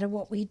it no matter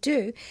what we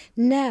do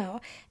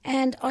now.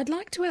 And I'd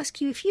like to ask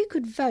you if you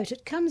could vote.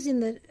 It comes in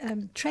the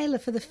trailer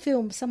for the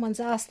film. Someone's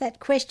asked that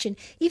question.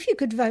 If you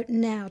could vote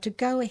now to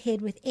go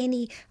ahead with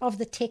any of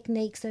the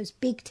techniques, those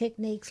big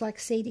techniques like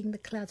seeding the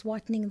clouds,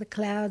 whitening the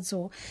clouds,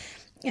 or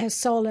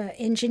solar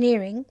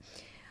engineering,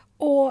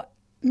 or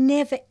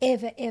never,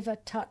 ever, ever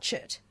touch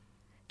it,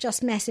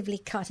 just massively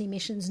cut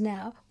emissions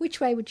now, which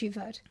way would you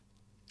vote?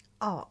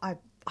 Oh, I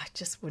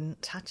just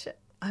wouldn't touch it.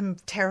 I'm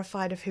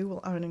terrified of who will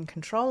own and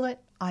control it.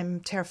 I'm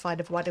terrified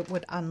of what it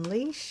would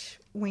unleash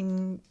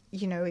when,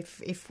 you know,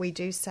 if we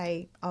do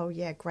say, oh,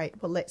 yeah,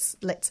 great, well,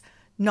 let's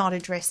not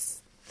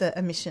address the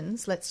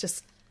emissions. Let's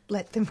just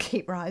let them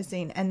keep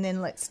rising, and then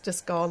let's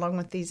just go along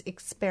with these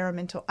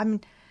experimental...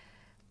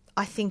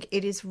 I think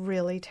it is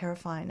really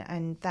terrifying,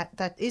 and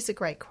that is a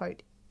great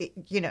quote. It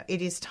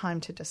is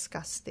time to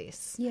discuss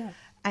this. Yeah.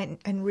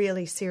 And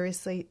really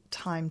seriously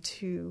time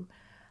to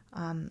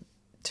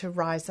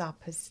rise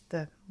up, as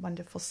the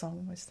wonderful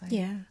song was saying.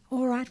 Yeah,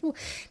 all right. Well,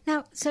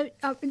 now, so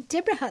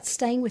Deborah Hart's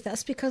staying with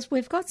us because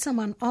we've got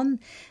someone on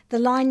the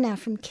line now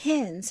from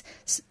Cairns,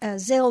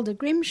 Zelda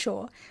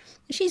Grimshaw.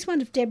 She's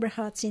one of Deborah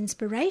Hart's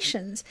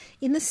inspirations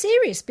in the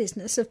serious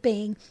business of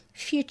being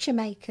future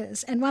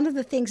makers. And one of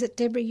the things that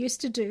Deborah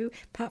used to do,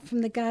 apart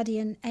from the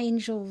Guardian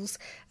Angels,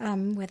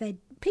 where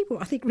people,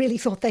 I think, really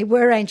thought they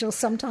were angels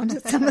sometimes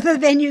at some of the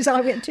venues I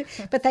went to.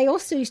 But they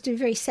also used to do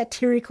very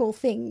satirical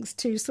things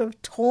to sort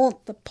of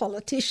taunt the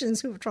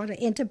politicians who were trying to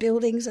enter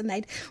buildings, and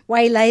they'd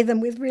waylay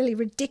them with really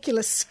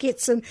ridiculous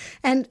skits and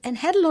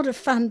had a lot of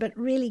fun, but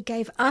really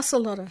gave us a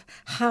lot of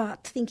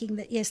heart, thinking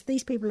that, yes,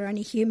 these people are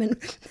only human.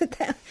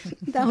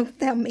 they'll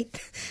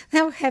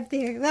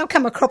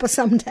come a cropper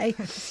someday.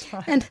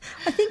 Right. And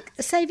I think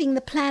saving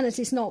the planet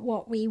is not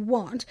what we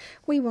want.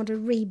 We want to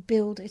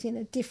rebuild it in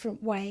a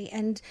different way,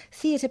 and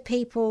theatre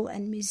people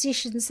and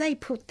musicians, they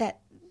put that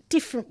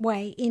different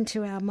way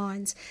into our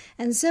minds.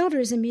 And Zelda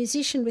is a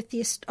musician with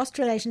the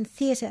Australasian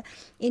Theatre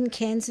in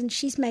Cairns, and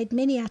she's made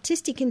many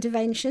artistic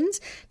interventions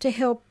to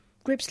help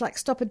groups like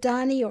Stop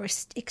Adani or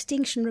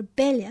Extinction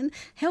Rebellion,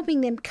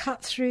 helping them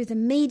cut through the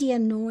media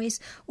noise,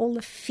 all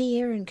the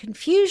fear and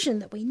confusion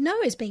that we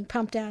know is being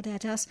pumped out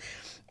at us,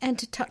 and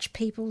to touch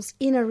people's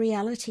inner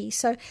reality.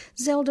 So,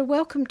 Zelda,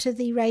 welcome to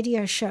the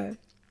radio show.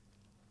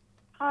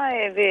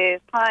 Hi,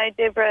 Viv. Hi,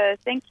 Deborah.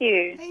 Thank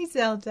you. Hey,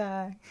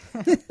 Zelda.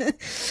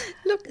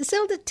 Look,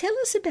 Zelda, tell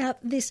us about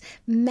this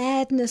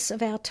madness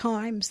of our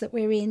times that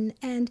we're in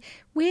and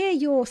where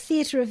your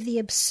theatre of the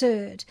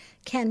absurd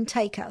can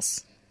take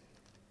us.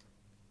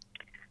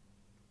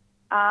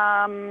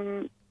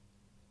 I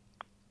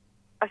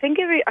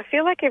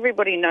feel like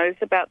everybody knows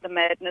about the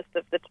madness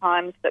of the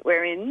times that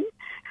we're in.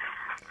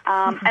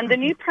 And the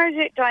new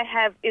project I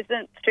have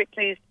isn't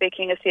strictly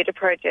speaking a theatre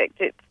project.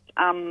 It's,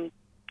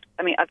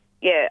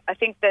 I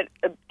think that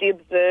the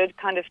absurd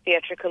kind of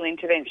theatrical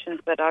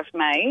interventions that I've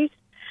made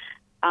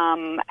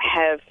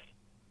have,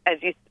 as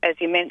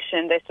you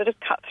mentioned, they sort of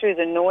cut through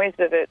the noise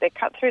of it. They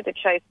cut through the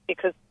chase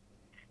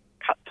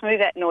cut through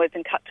that noise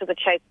and cut to the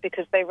chase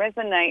because they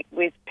resonate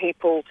with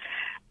people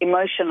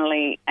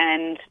emotionally,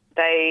 and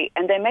they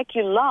make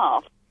you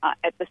laugh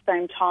at the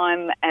same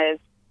time as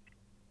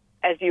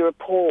you're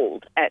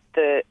appalled at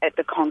the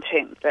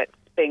content that's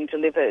being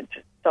delivered.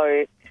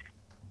 So,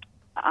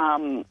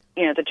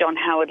 the John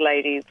Howard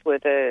ladies were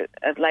the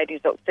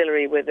ladies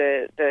auxiliary were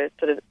the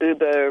sort of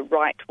uber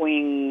right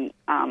wing,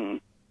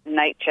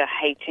 nature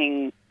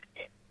hating,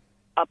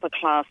 upper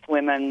class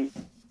women.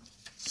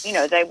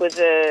 They were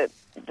the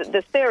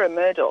Sarah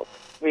Murdoch,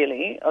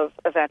 really, of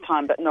our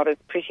time, but not as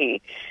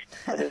pretty.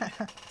 Sort of,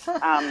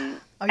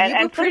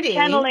 and pretty.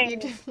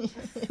 Channeling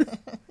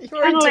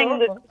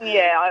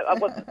I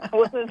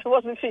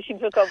wasn't fishing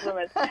for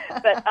compliments,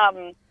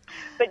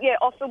 but yeah,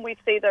 often we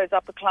see those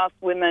upper class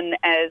women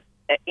as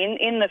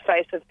in the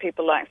face of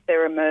people like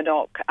Sarah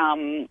Murdoch,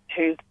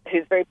 who's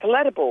very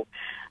palatable,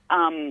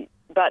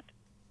 but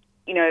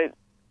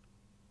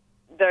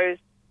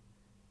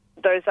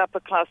those upper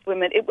class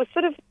women, it was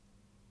sort of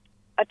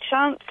a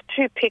chance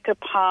to pick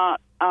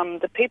apart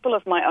the people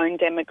of my own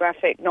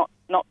demographic, not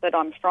that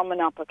I'm from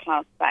an upper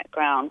class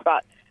background,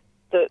 but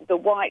the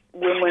white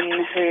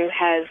woman who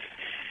has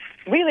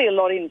really a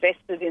lot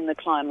invested in the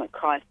climate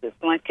crisis.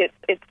 Like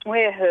it's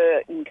where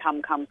her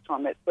income comes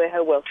from, it's where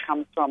her wealth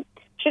comes from.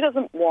 She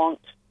doesn't want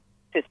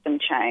system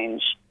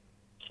change.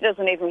 She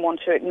doesn't even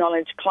want to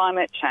acknowledge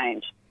climate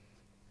change.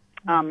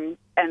 And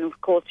of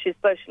course, she's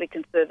socially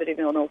conservative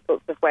in all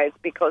sorts of ways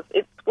because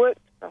it's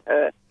worked for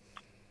her.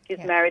 She's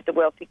married the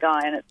wealthy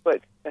guy and it's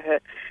worked for her.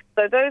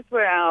 So those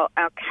were our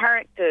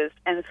characters,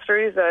 and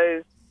through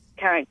those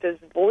characters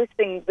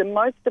voicing the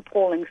most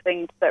appalling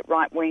things that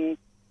right-wing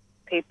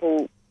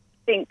people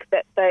think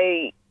that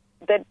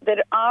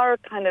that are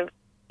kind of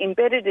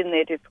embedded in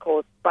their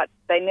discourse, but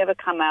they never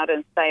come out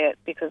and say it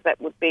because that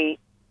would be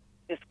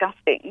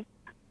disgusting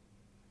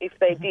if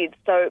they did.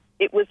 So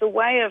it was a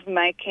way of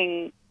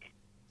making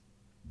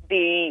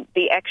the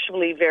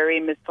actually very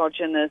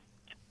misogynist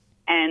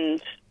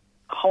and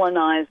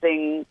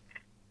colonising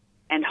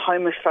and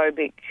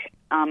homophobic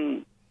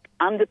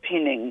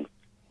underpinnings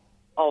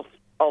of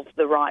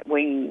the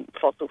right-wing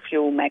fossil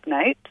fuel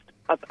magnates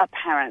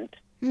apparent.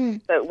 So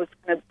it was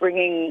kind of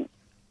bringing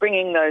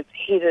those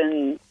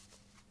hidden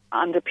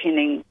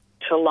underpinnings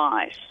to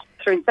light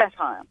through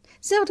satire.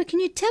 Zelda, can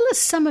you tell us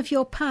some of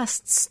your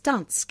past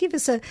stunts? Give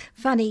us a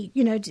funny,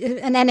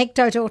 an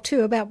anecdote or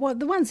two about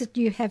the ones that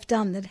you have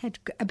done that had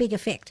a big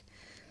effect.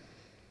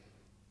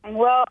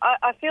 Well,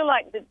 I feel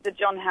like the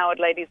John Howard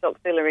Ladies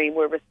Auxiliary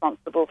were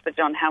responsible for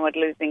John Howard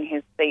losing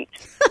his seat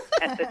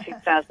at the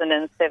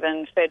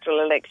 2007 federal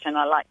election.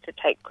 I like to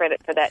take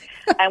credit for that.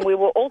 And we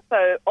were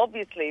also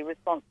obviously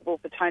responsible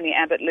for Tony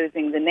Abbott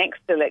losing the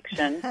next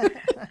election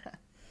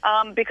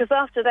because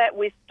after that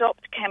we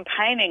stopped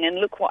campaigning and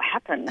look what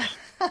happened.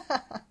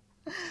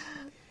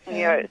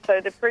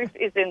 So the proof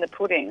is in the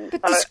pudding.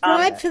 But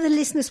describe for the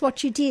listeners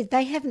what you did.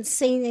 They haven't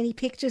seen any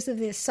pictures of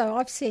this, so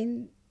I've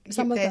seen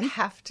some of them. They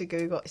have to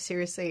Google.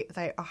 Seriously,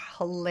 they are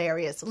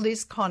hilarious.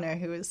 Liz Connor,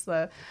 who is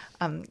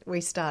we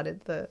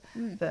started the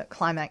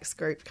Climax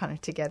group kind of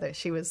together.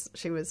 She was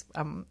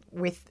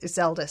with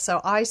Zelda.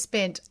 So I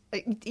spent.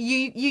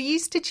 You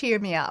used to cheer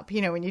me up,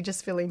 when you're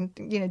just feeling,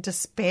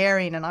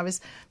 despairing, and I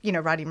was,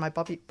 writing my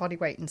body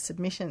weight and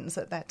submissions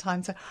at that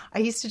time. So I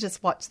used to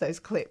just watch those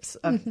clips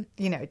of,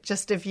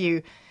 just of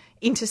you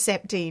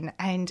intercepting,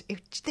 and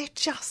they're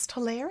just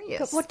hilarious.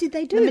 But what did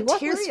they do? The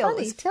material what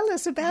was funny? Tell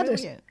us about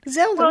brilliant. It.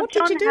 Zelda, what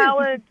did you do?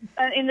 Howard,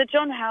 in the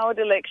John Howard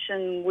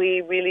election,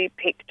 we really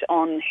picked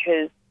on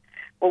his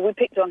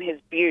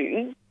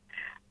views.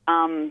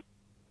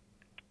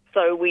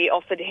 So we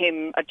offered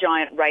him a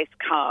giant race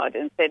card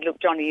and said, look,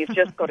 Johnny, you've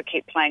just got to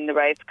keep playing the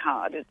race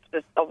card. It's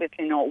just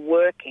obviously not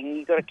working.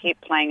 You've got to keep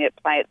playing it,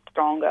 play it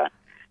stronger,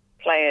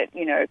 play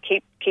it,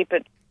 keep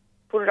it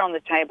put it on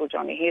the table,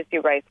 Johnny, here's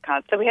your race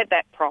card. So we had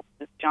that prop,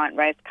 this giant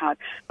race card.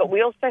 But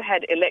we also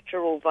had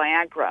electoral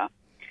Viagra.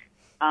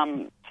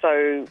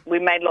 So we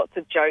made lots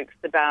of jokes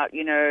about,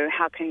 you know,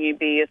 how can you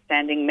be a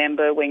standing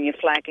member when you're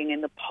flagging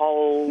in the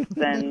polls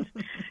and,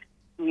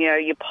 you know,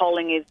 your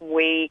polling is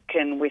weak,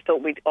 and we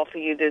thought we'd offer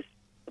you this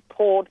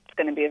support. It's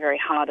going to be a very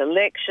hard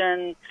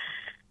election.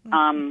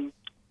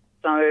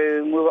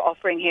 So we were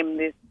offering him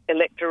this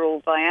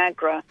electoral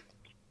Viagra,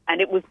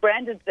 and it was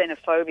branded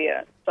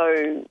xenophobia.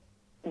 So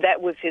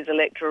that was his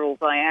electoral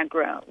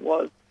Viagra,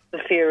 was the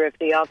fear of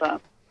the other.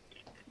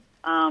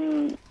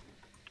 And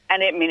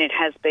I mean, it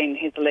has been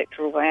his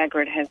electoral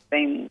Viagra. It has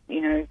been,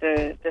 you know,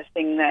 the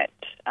thing that,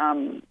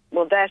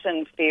 that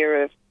and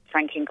fear of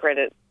franking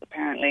credits,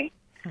 apparently.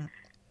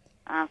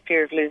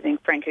 Fear of losing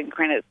franking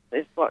credits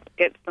is what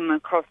gets them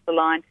across the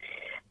line.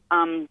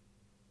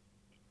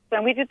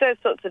 So we did those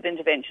sorts of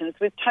interventions.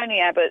 With Tony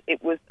Abbott,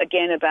 it was,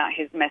 again, about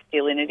his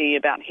masculinity,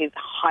 about his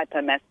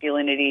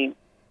hyper-masculinity.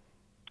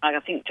 I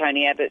think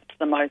Tony Abbott's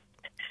the most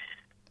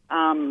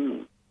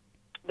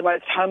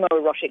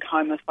homoerotic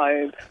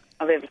homophobe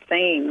I've ever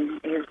seen.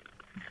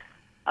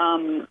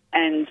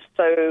 And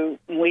so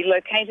we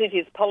located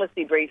his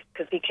policy brief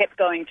because he kept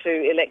going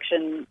to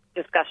election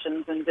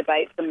discussions and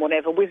debates and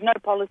whatever with no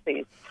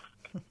policies.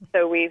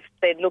 So we've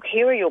said, look,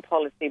 here are your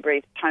policy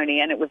briefs, Tony,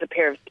 and it was a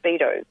pair of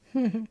Speedos.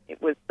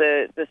 It was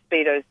the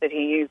Speedos that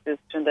he uses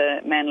to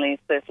the Manly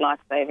Surf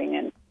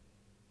Lifesaving,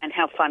 and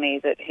how funny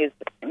that his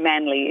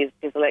Manly is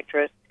his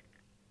electorate.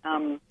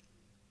 So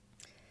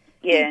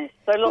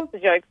lots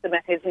of jokes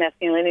about his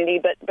masculinity,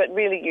 but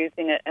really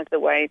using it as a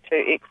way to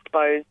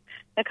expose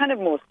the kind of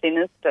more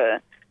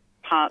sinister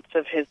parts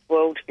of his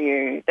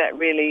worldview that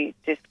really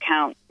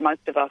discount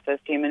most of us as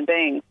human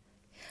beings.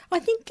 I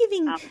think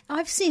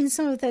I've seen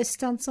some of those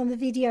stunts on the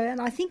video, and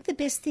I think the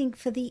best thing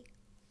for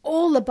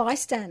all the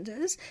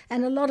bystanders,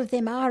 and a lot of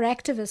them are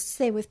activists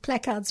there with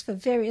placards for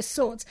various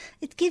sorts,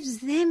 it gives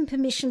them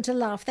permission to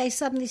laugh. They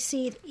suddenly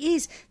see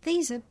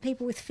these are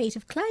people with feet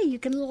of clay. You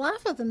can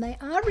laugh at them. They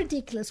are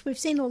ridiculous. We've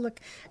seen all the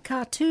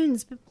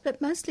cartoons, but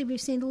mostly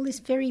we've seen all this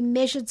very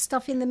measured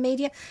stuff in the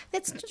media.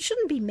 That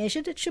shouldn't be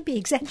measured. It should be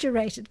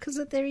exaggerated because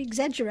they're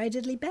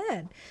exaggeratedly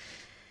bad.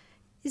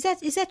 Is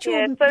that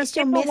your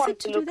method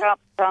to do that? Look up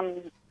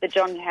the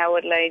John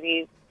Howard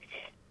ladies.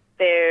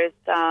 There's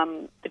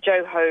the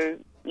Joho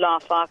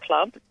Laugh-R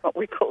Club, what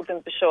we call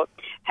them for short,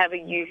 have a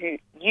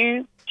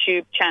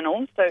YouTube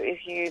channel. So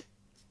if you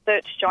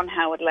search John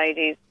Howard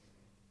ladies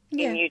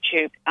in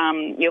YouTube,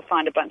 you'll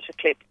find a bunch of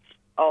clips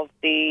of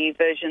the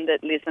version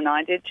that Liz and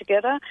I did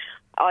together.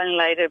 I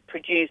later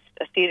produced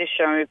a theatre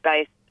show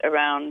based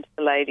around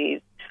the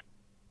ladies,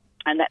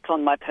 and that's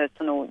on my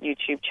personal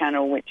YouTube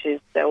channel, which is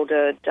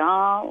Zelda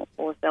Dahl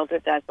or Zelda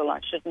Dazzle.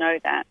 I should know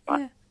that.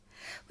 But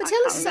well,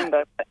 tell us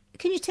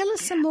can you tell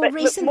us some more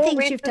recent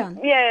things you've done?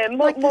 Yeah,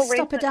 more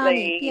Stop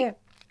recently.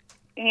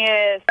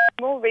 Yes,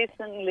 more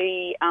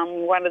recently,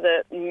 one of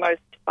the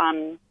most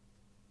fun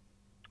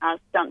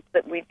stunts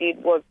that we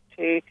did was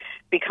to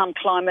become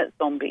climate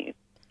zombies.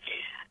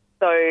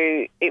 So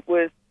it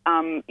was,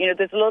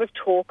 there's a lot of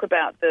talk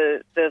about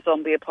the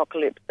zombie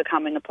apocalypse, the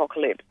coming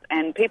apocalypse,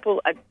 and people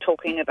are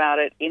talking about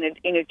it in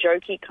a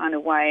jokey kind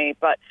of way,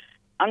 but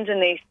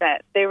underneath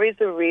that, there is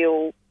a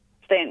real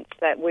sense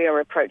that we are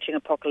approaching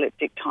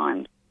apocalyptic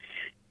times.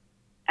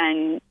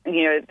 And,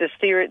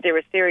 there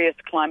are serious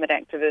climate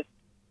activists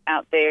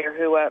out there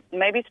who are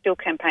maybe still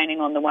campaigning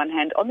on the one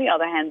hand. On the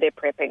other hand, they're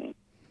prepping.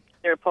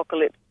 They're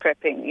apocalypse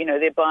prepping.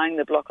 They're buying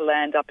the block of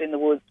land up in the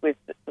woods with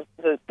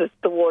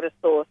the water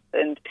source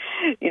and,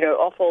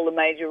 off all the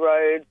major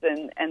roads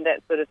and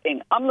that sort of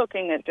thing. I'm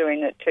looking at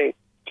doing it too,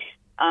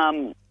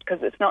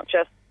 because it's not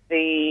just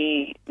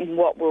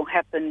what will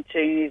happen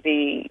to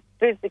the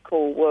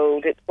physical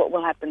world, it's what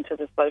will happen to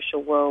the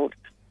social world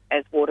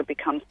as water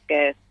becomes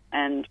scarce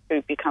and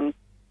food becomes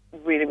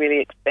really, really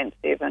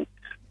expensive and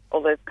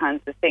all those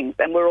kinds of things.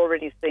 And we're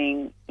already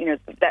seeing,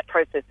 that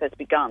process has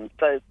begun.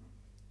 So,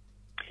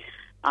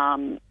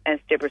 as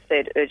Deborah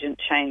said, urgent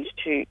change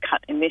to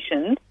cut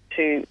emissions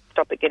to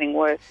stop it getting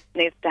worse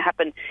needs to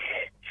happen.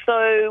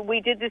 So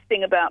we did this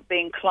thing about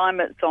being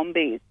climate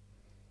zombies.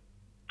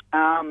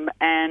 And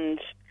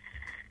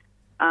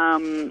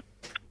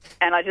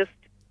I just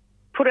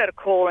put out a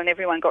call and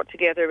everyone got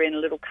together in a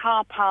little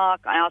car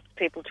park. I asked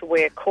people to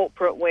wear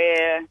corporate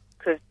wear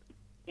because,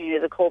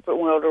 the corporate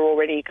world are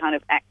already kind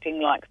of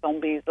acting like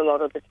zombies a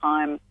lot of the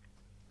time,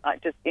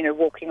 like just,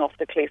 walking off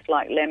the cliff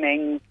like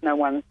lemmings. No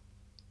one's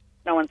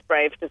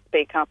brave to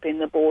speak up in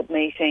the board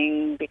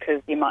meeting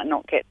because you might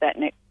not get that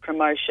next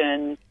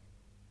promotion.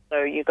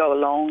 So you go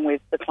along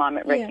with the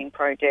climate wrecking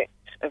project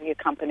of your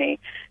company.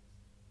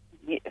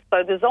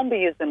 So the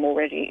zombieism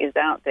already is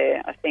out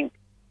there, I think.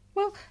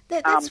 Well,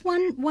 that's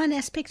one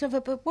aspect of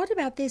it, but what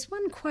about there's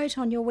one quote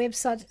on your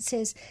website that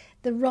says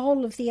the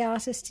role of the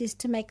artist is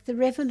to make the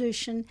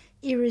revolution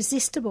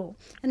irresistible.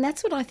 And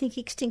that's what I think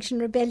Extinction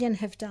Rebellion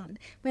have done.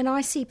 When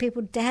I see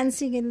people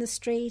dancing in the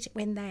street,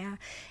 when they are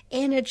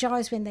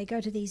energised, when they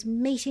go to these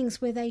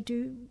meetings where they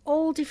do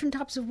all different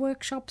types of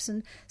workshops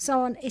and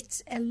so on,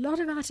 it's a lot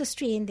of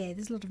artistry in there.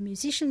 There's a lot of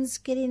musicians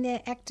get in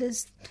there,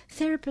 actors,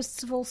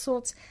 therapists of all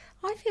sorts.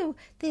 I feel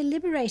they're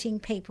liberating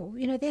people.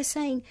 You know, they're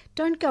saying,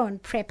 don't go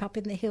and prep up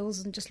in the hills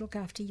and just look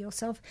after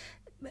yourself.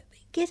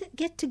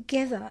 Get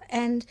together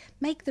and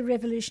make the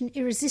revolution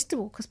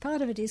irresistible, because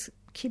part of it is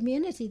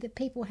community, that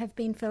people have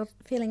been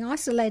feeling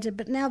isolated,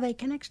 but now they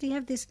can actually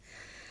have this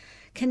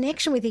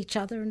connection with each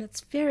other, and it's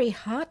very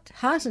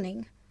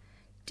heartening.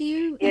 Do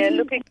you? Yeah,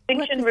 look,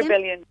 Extinction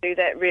Rebellion do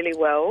that really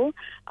well.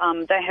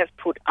 They have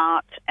put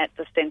art at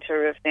the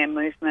centre of their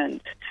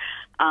movement.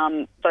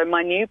 So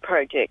my new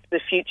project, The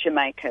Future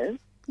Makers,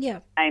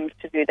 aims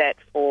to do that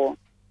for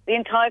the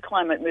entire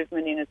climate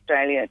movement in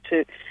Australia,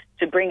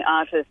 to bring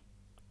artists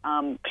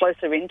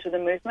closer into the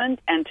movement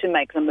and to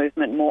make the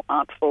movement more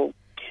artful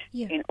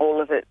in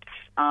all of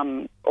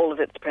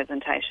its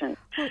presentations.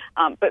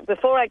 But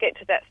before I get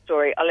to that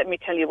story, let me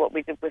tell you what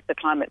we did with the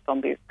climate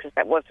zombies, because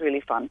that was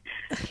really fun.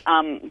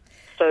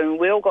 So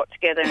we all got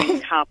together in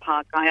the car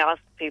park. I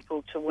asked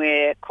people to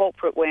wear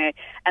corporate wear,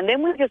 and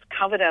then we just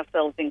covered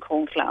ourselves in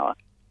cornflour.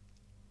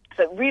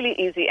 So really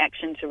easy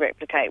action to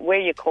replicate. Wear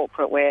your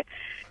corporate wear,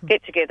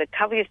 get together,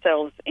 cover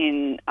yourselves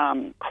in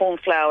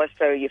cornflour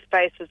so your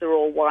faces are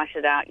all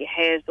whited out, your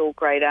hair's all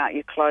greyed out,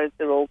 your clothes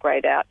are all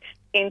greyed out.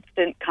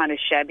 Instant kind of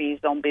shabby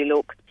zombie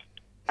look.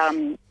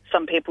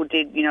 Some people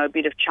did, a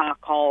bit of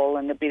charcoal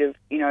and a bit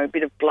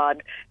of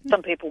blood.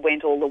 Some people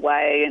went all the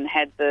way and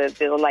had the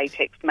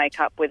latex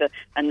makeup with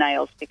a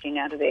nail sticking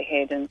out of their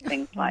head and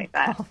things like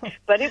that.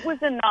 But it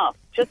was enough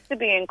just to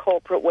be in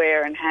corporate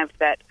wear and have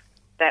that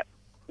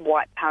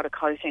white powder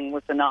coating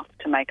was enough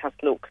to make us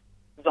look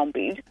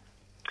zombied.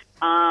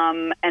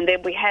 And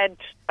then we had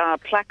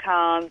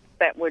placards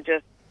that were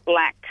just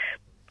black,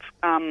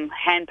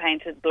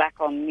 hand-painted black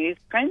on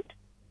newsprint.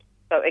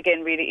 So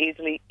again,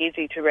 really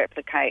easy to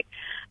replicate,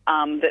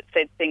 that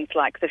said things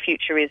like "the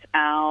future is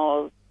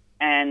ours"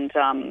 and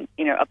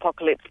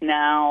 "apocalypse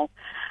now."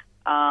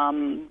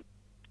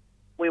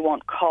 We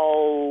want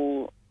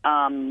coal.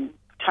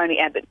 Tony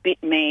Abbott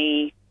bit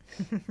me.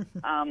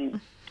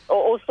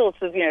 All sorts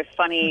of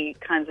funny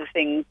kinds of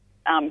things.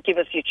 Give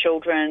us your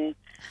children.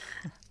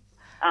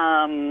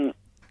 And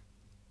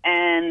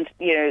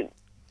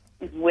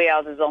we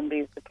are the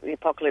zombies. The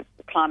apocalypse,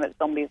 the climate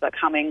zombies are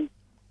coming.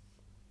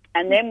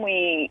 And then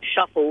we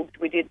shuffled.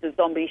 We did the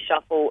zombie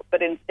shuffle,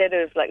 but instead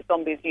of, like,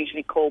 zombies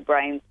usually call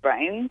brains,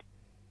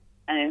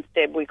 and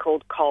instead we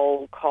called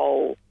coal,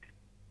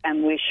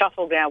 and we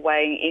shuffled our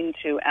way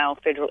into our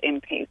federal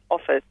MP's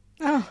office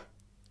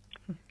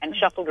and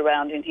shuffled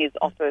around in his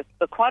office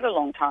for quite a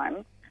long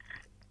time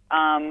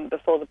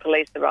before the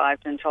police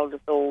arrived and told us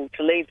all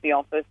to leave the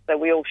office. So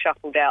we all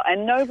shuffled out,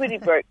 and nobody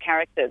broke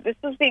character. This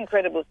was the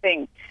incredible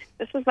thing.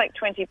 This was like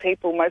 20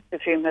 people, most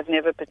of whom have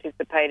never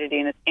participated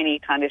in any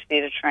kind of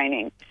theatre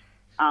training.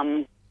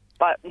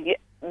 But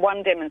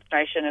one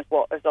demonstration of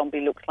what a zombie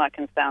looks like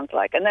and sounds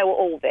like, and they were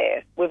all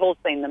there. We've all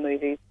seen the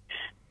movies.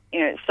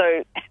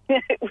 So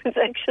it was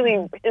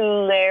actually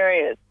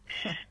hilarious.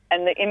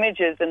 And the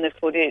images and the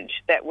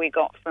footage that we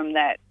got from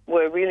that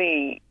were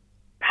really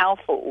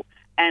powerful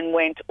and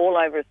went all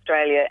over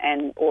Australia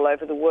and all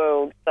over the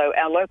world. So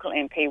our local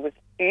MP was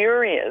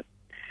furious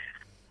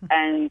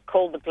and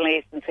called the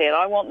police and said,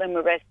 I want them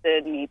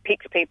arrested. And he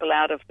picked people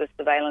out of the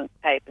surveillance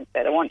tape and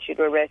said, I want you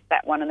to arrest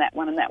that one and that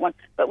one and that one.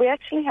 But we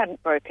actually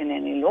hadn't broken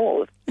any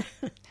laws.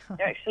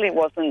 There actually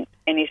wasn't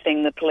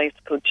anything the police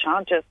could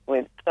charge us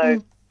with.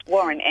 So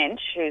Warren Entsch,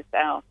 who's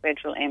our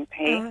federal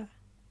MP,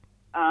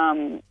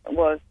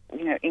 was,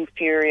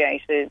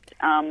 infuriated.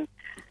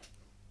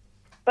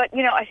 But,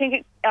 I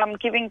think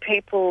giving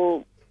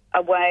people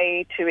a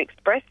way to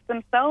express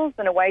themselves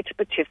and a way to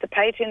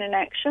participate in an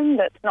action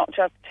that's not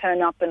just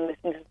turn up and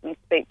listen to some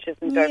speeches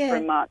and go for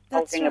a march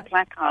holding a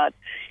placard,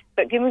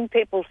 but giving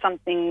people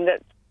something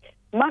that's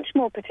much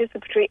more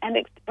participatory and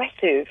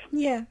expressive.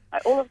 Yeah.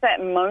 All of that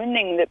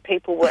moaning that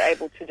people were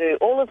able to do,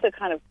 all of the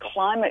kind of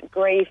climate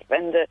grief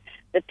and the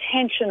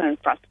tension and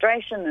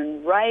frustration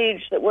and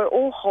rage that we're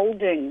all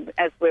holding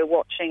as we're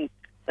watching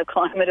the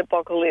climate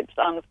apocalypse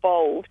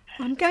unfold.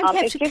 I'm going to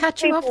have to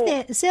cut you off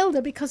there,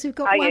 Zelda, because we've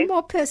got one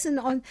more person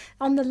on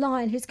the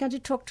line who's going to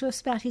talk to us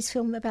about his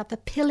film about the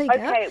Pilliga.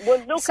 Okay, well,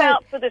 look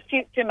out for the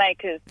Future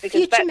Makers,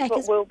 because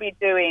what we'll be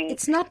doing.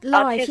 It's not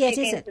live yet,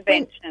 is it?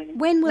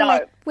 When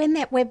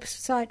that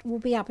website will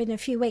be up in a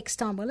few weeks'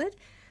 time, will it?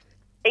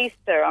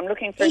 Easter. I'm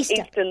looking for an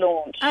Easter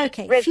launch.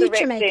 Okay,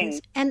 Future Makers.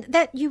 And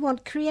that you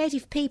want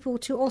creative people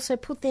to also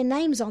put their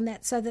names on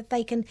that so that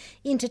they can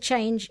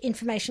interchange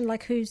information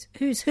like who's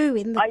who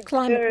in the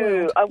climate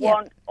world. I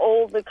want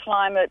all the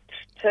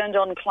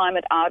turned-on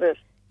climate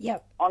artists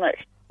on it.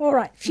 All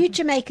right,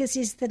 Future Makers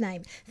is the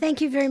name.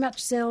 Thank you very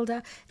much,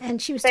 Zelda. And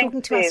she was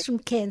talking to us from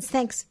Cairns.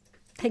 Thanks.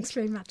 Thanks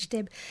very much,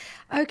 Deb.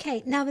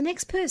 Okay, now the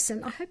next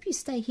person, I hope you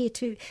stay here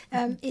too,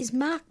 is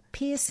Mark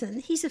Pearson.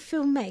 He's a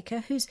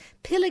filmmaker whose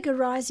Pilliga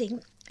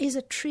Rising is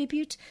a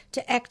tribute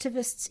to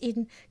activists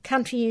in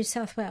country New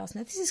South Wales.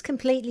 Now, this is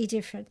completely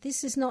different.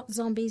 This is not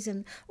zombies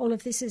and all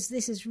of this.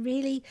 This is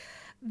really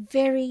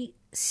very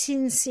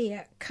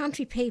sincere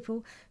country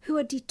people who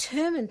are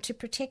determined to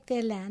protect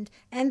their land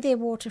and their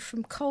water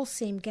from coal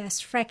seam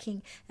gas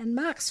fracking. And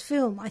Mark's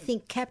film, I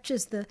think,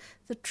 captures the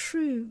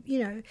true,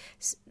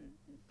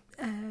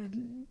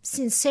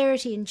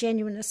 sincerity and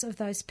genuineness of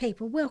those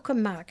people.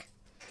 Welcome, Mark.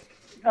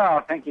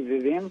 Oh, thank you,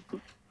 Vivian.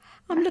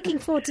 I'm looking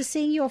forward to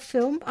seeing your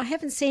film. I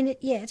haven't seen it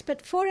yet,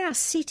 but for our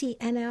city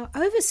and our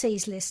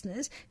overseas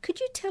listeners,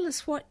 could you tell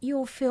us what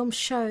your film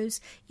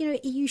shows?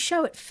 You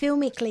show it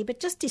filmically,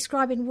 but just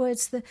describe in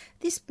words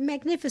this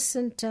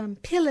magnificent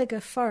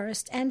Pilliga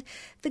forest and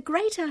the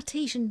Great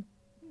Artesian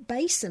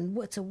Basin.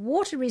 It's a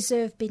water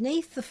reserve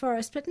beneath the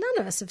forest, but none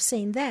of us have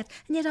seen that.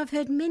 And yet I've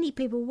heard many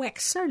people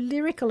wax so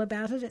lyrical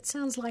about it. It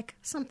sounds like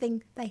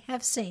something they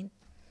have seen.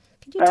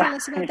 Could you tell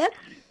us about that?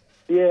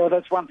 Yeah,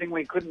 that's one thing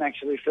we couldn't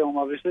actually film,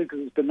 obviously, because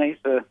it's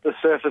beneath the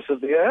surface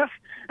of the earth.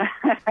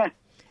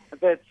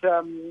 But,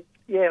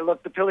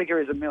 look, the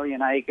Pilliga is 1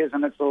 million acres,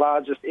 and it's the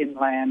largest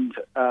inland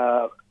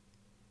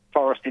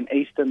forest in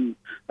eastern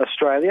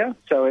Australia.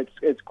 So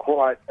it's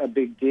quite a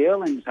big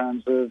deal in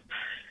terms of,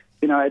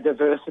 a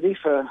diversity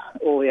for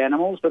all the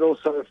animals, but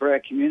also for our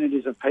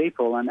communities of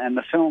people. And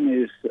the film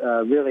is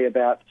really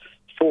about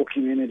 4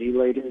 community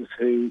leaders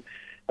who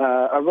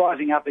are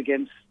rising up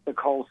against the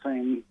coal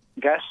seam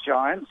gas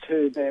giants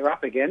who they're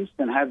up against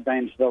and have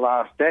been for the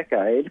last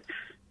decade,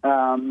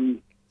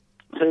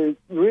 to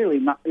really,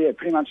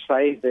 pretty much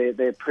save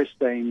their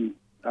pristine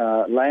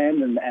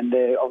land and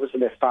obviously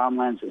their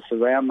farmlands that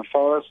surround the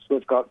forests.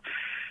 We've got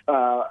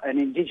an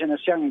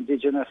young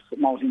Indigenous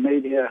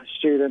multimedia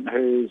student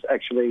who's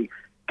actually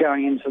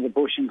going into the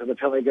bush, into the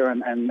Pilliga,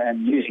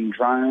 and using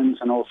drones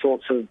and all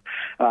sorts of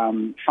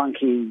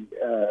funky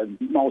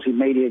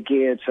multimedia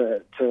gear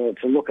to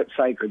look at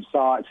sacred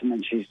sites. And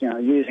then she's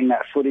using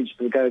that footage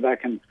to go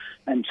back and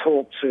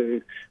talk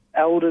to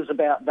elders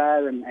about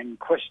that and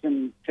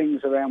question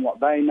things around what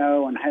they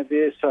know and have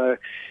there. So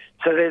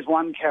there's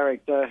one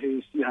character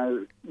who's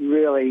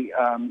really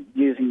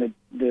using the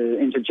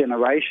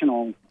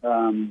intergenerational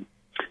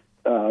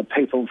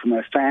people from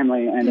her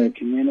family and her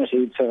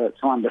community to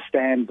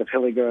understand the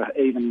Pilliga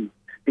even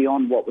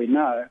beyond what we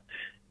know.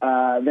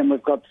 Then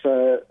we've got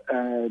a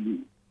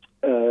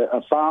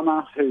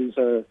farmer who's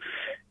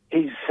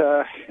he's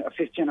a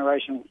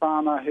fifth-generation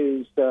farmer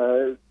who's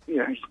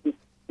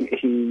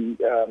he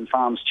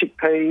farms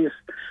chickpeas.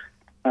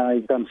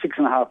 He's done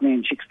 6.5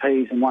 million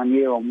chickpeas in 1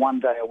 year on 1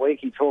 day a week,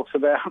 he talks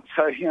about.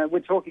 So, we're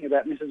talking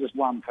about, this is just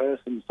one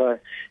person, so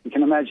you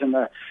can imagine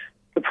the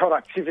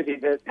productivity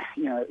that,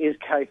 is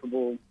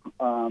capable,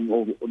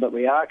 or that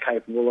we are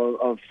capable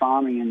of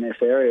farming in this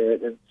area.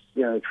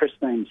 It's,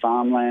 pristine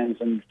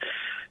farmlands, and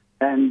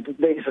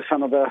these are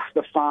some of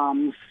the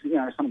farms,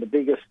 some of the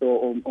biggest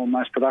or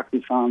most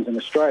productive farms in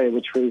Australia,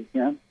 which we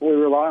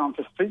rely on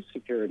for food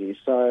security.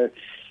 So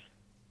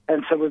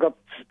we've got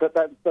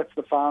that's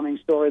the farming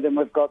story. Then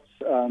we've got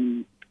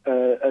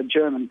a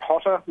German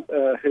potter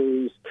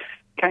who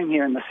came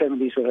here in the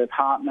 70s with her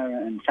partner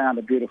and found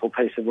a beautiful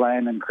piece of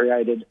land and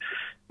created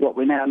what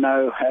we now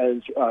know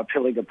as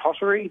Pilliga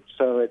pottery.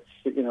 So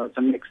it's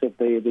a mix of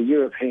the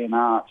European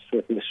arts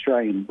with the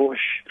Australian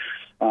bush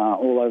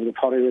all over the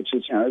pottery, which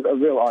is a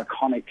real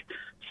iconic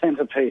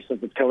centrepiece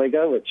of the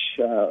Pilliga, which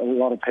a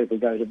lot of people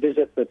go to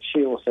visit. But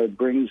she also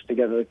brings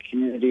together the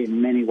community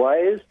in many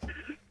ways.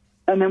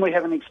 And then we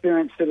have an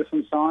experienced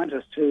citizen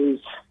scientist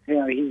who's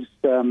he's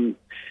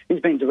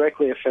been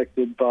directly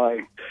affected by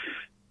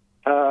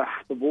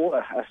the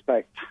water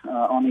aspect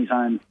on his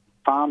own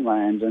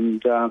farmland,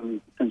 and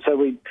so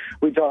we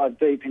dive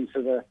deep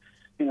into the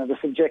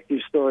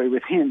subjective story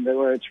with him,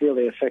 where it's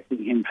really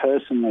affecting him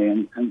personally,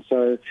 and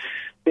so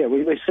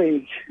we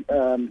see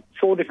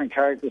 4 different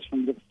characters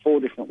from the 4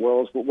 different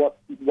worlds. But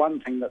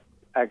one thing that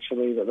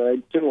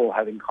they do all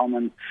have in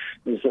common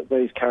is that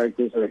these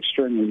characters are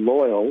extremely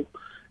loyal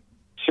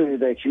to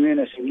their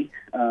community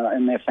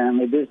and their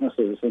family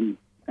businesses, and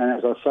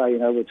as I say,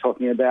 we're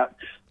talking about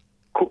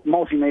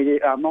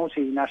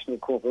multinational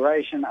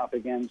corporation up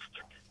against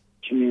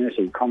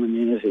community.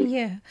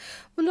 Yeah.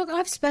 Well, look,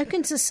 I've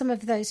spoken to some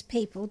of those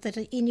people that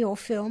are in your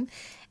film.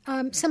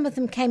 Some of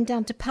them came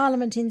down to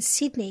Parliament in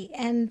Sydney,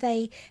 and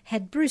they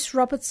had Bruce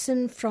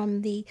Robertson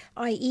from the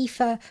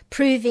IEFA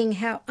proving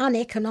how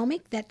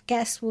uneconomic that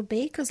gas will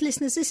be. Because,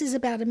 listeners, this is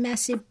about a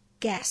massive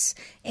gas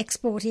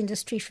export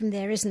industry from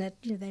there, isn't it?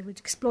 They would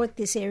exploit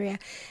this area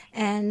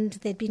and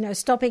there'd be no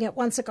stopping it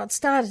once it got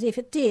started, if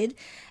it did.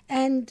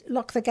 And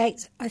Lock the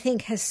Gate, I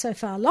think, has so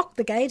far locked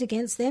the gate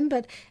against them,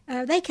 but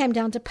they came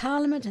down to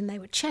Parliament and they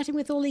were chatting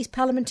with all these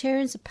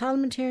parliamentarians. The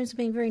parliamentarians were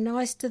being very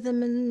nice to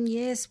them and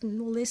yes,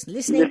 and all this,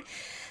 listening.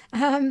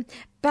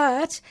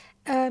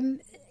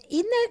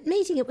 in that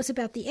meeting it was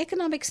about the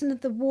economics and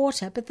the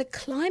water, but the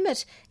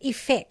climate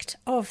effect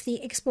of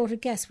the export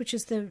of gas, which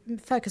is the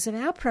focus of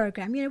our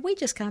program. We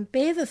just can't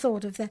bear the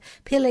thought of the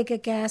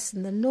Pilliga gas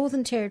and the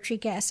Northern Territory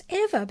gas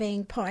ever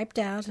being piped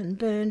out and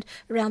burned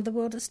around the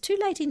world. It's too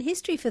late in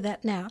history for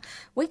that now.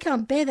 We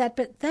can't bear that,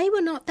 but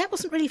that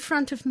wasn't really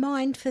front of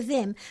mind for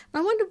them. And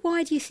I wonder,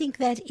 why do you think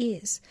that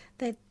is,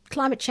 that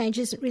climate change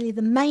isn't really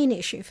the main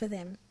issue for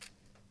them?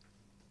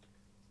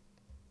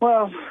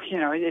 Well,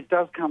 it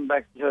does come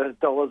back to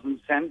dollars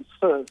and cents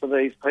for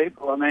these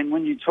people. I mean,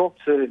 when you talk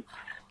to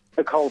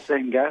the coal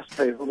seam gas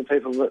people, the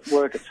people that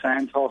work at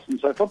Santos and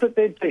so forth,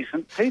 they're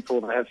decent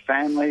people. They have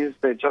families.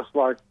 They're just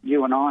like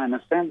you and I in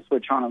a sense. We're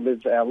trying to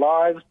live our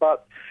lives,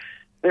 but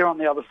they're on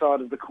the other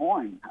side of the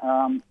coin.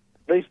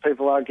 These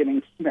people are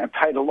getting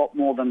paid a lot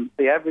more than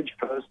the average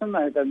person.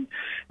 They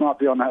might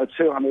be on a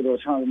 $200,000 or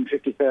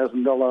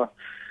 $250,000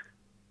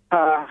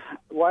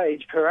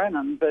 wage per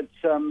annum, but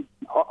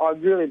I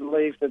really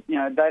believe that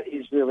that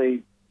is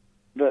really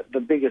the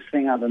biggest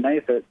thing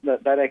underneath it,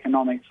 that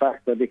economic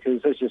factor,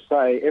 because as you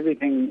say,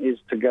 everything is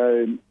to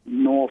go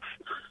north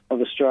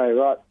of Australia,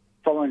 right,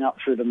 following up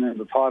through the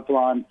Moomba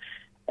pipeline,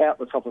 out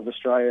the top of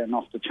Australia and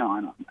off to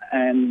China.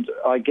 And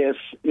I guess,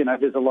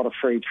 there's a lot of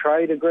free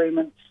trade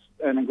agreements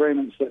and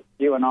agreements that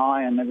you and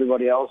I and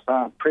everybody else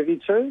aren't privy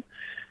to,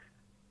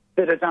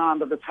 that are done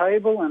under the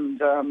table.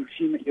 And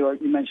you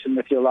mentioned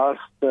with your last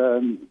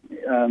person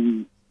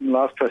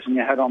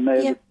you had on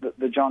there,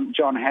 the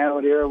John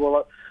Howard era.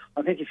 Well,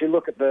 I think if you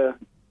look at the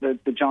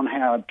John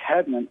Howard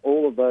cabinet,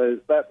 all of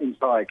that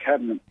entire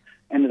cabinet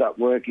ended up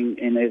working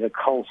in either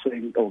coal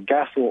seam or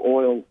gas or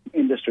oil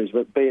industries,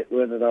 but be it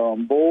whether they're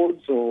on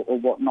boards or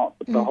whatnot,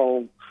 but the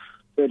whole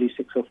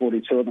 36 or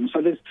 42 of them.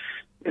 So there's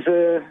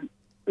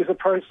a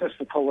process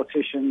for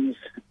politicians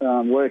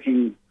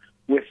working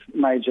with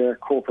major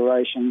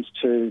corporations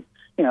to,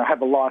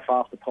 have a life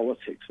after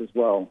politics as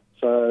well.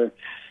 So,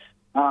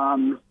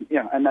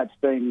 and that's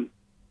been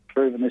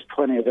proven. There's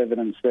plenty of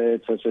evidence there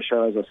to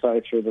show, as I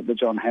say, through the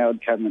John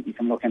Howard cabinet. You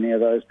can look any of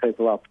those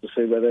people up to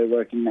see where they're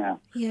working now.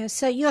 Yeah,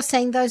 so you're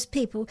saying those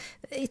people,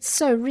 it's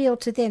so real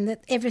to them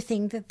that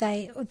everything that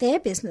their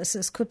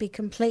businesses could be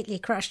completely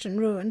crushed and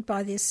ruined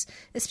by this,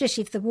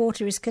 especially if the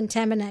water is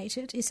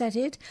contaminated. Is that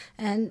it?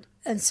 And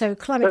so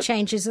climate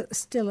change is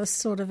still a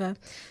sort of a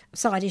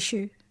side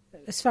issue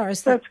as far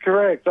as that. That's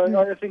correct. I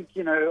think,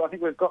 I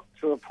think we've got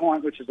to a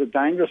point which is a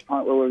dangerous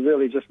point where we're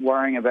really just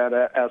worrying about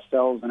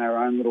ourselves and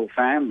our own little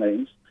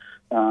families,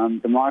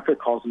 the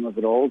microcosm of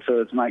it all,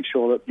 to make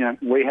sure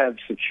that, we have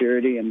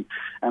security and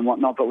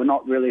whatnot, but we're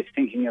not really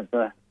thinking of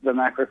the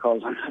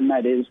macrocosm, and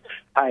that is,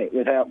 hey,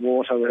 without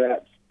water,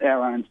 without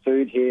our own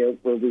food here,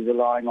 we'll be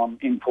relying on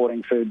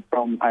importing food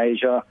from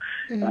Asia.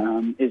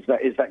 Is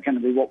that going to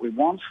be what we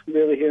want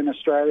really here in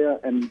Australia?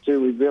 And do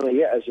we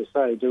really, as you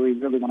say, do we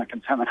really want to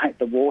contaminate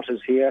the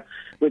waters here,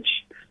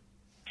 which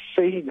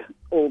feed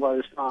all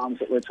those farms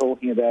that we're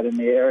talking about in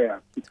the area?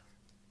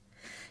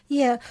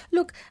 Yeah,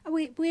 look,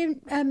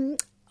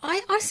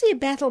 I see a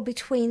battle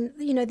between,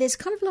 there's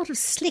kind of a lot of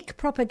slick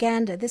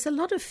propaganda. There's a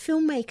lot of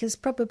filmmakers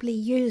probably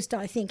used,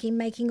 I think, in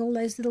making all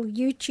those little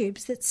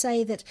YouTubes that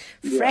say that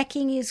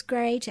fracking is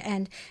great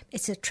and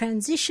it's a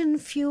transition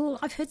fuel.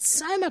 I've heard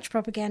so much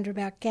propaganda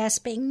about gas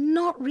being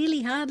not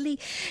really hardly,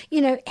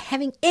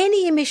 having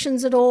any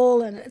emissions at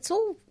all, and it's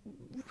all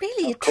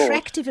really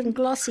attractive and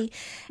glossy.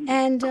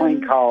 And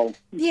clean coal.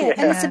 Yeah,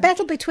 and it's a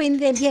battle between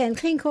them. Yeah, and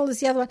clean coal is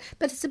the other one.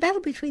 But it's a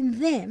battle between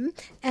them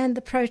and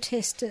the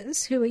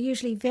protesters, who are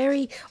usually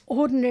very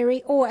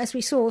ordinary, or as we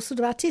saw, sort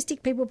of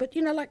artistic people. But,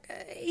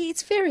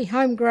 it's very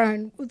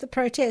homegrown with the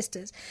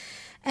protesters.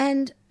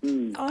 And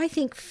I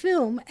think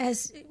film,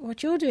 as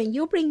what you're doing,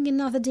 you're bringing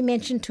another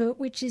dimension to it,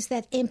 which is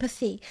that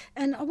empathy.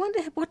 And I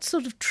wonder what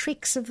sort of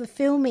tricks of the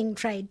filming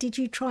trade did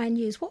you try and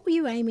use? What were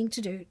you aiming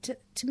to do to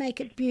make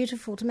it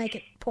beautiful, to make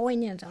it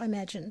poignant, I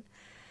imagine?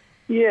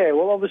 Yeah,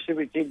 well, obviously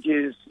we did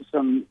use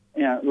some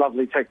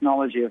lovely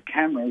technology of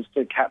cameras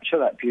to capture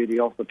that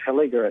beauty of the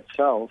Pilliga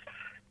itself.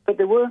 But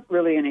there weren't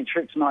really any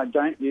tricks, and I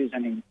don't use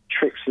any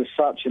tricks as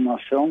such in my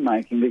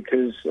filmmaking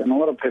because, and a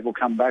lot of people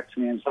come back to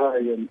me and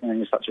say,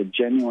 you're such a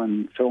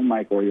genuine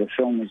filmmaker, or your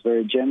film is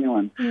very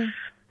genuine.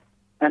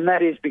 And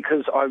that is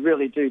because I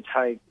really do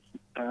take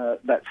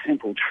that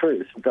simple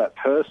truth of that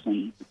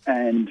person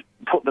and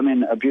put them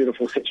in a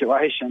beautiful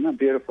situation, a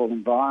beautiful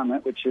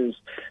environment, which is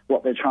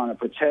what they're trying to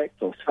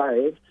protect or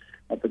save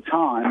at the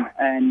time,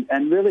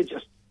 and really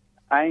just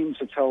aim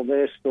to tell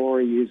their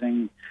story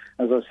using,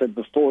 as I said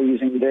before,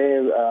 using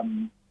their,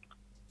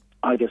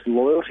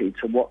 loyalty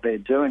to what they're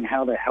doing,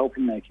 how they're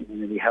helping their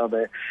community, how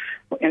they're...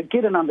 And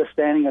get an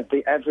understanding of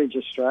the average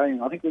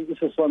Australian. I think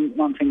this is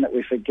one thing that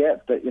we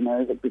forget, that,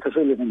 that because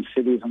we live in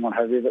cities and what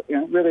have you, that,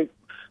 really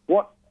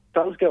what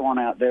does go on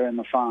out there in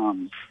the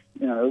farms?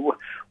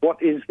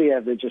 What is the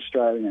average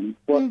Australian?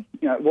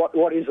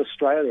 What is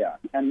Australia?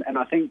 And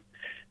I think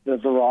the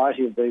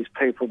variety of these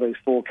people, these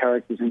 4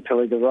 characters in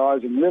Pilliga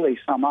Rising, really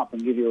sum up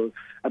and give you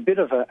a bit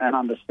of an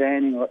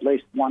understanding, or at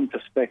least one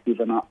perspective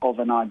of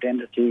an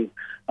identity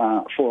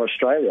for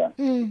Australia.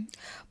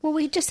 Well,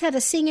 we just had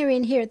a singer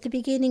in here at the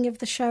beginning of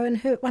the show,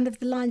 and one of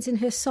the lines in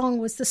her song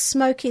was "The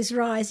smoke is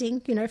rising,"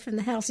 from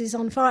 "The House is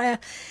on Fire."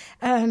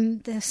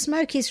 The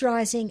smoke is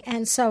rising,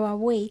 and so are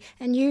we.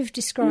 And you've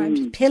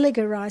described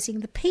Pilliga Rising.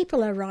 The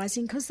people are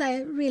rising because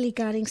they're really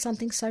guarding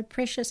something so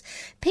precious.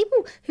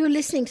 People who are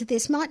listening to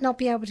this might not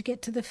be able to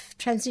get to the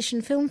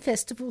Transition Film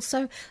Festival,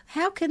 so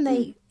how can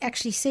they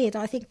actually see it?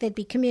 I think there'd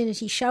be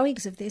community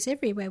showings of this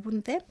everywhere,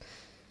 wouldn't there?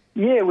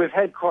 Yeah, we've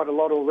had quite a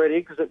lot already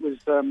because it was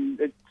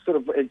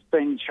it's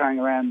been showing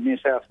around New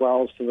South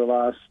Wales for the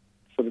last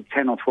sort of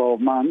 10 or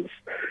 12 months.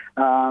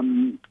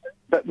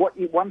 But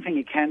one thing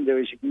you can do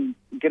is you can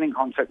get in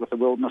contact with the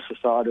Wilderness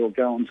Society or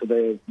go onto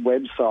their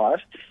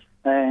website,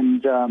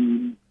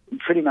 and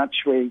pretty much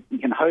you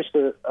can host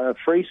a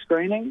free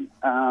screening.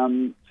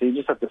 So you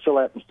just have to fill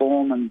out the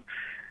form and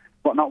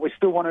whatnot. We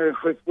still want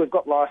to. We've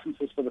got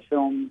licenses for the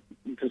film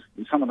because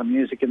some of the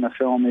music in the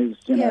film is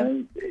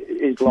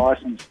is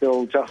licensed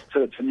still just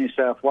to New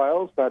South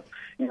Wales. But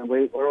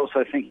we're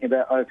also thinking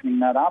about opening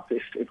that up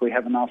if we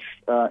have enough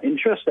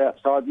interest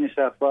outside New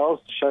South Wales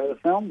to show the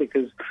film,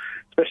 because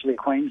especially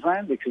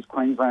Queensland, because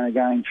Queensland are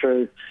going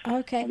through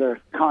they're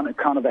kind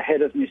of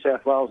ahead of New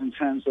South Wales in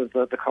terms of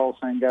the coal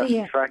seam gas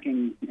and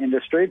fracking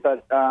industry.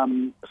 But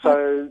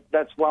so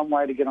that's one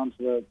way to get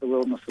onto the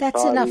Wilderness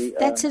Society.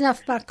 That's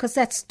enough, Buck, because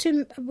that's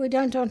too. We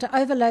don't want to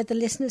overload the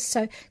listeners.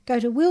 So go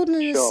to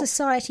Wilderness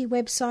Society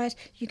website.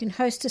 You can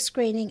host a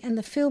screening, and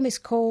the film is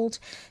called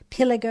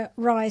Pilliga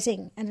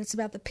Rising, and it's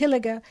about the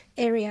Pilliga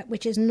area,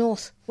 which is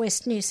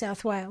northwest New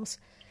South Wales.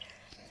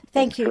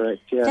 Thank you.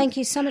 Correct, yeah. Thank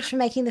you so much for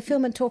making the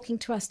film and talking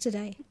to us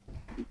today.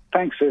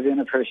 Thanks, Vivian.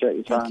 Appreciate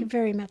your time. Thank you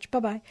very much.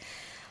 Bye-bye.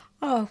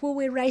 Oh, well,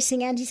 we're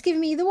racing. Andy's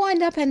giving me the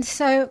wind-up, and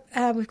so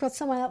we've got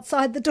someone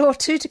outside the door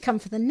too to come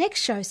for the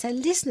next show. So,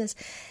 listeners,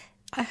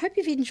 I hope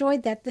you've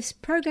enjoyed that. This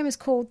program is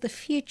called The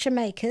Future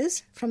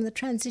Makers from the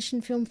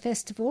Transition Film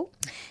Festival,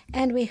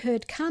 and we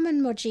heard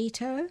Carmen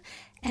Mojito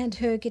and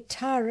her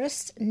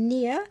guitarist,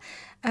 Nia,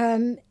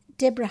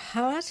 Deborah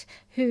Hart,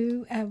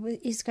 who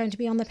is going to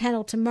be on the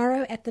panel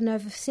tomorrow at the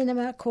Nova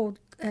Cinema called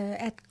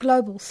at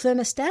Global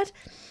Thermostat.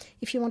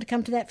 If you want to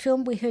come to that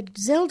film, we heard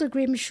Zelda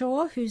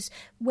Grimshaw, whose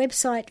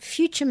website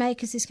Future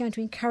Makers is going to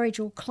encourage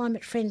all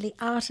climate-friendly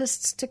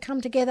artists to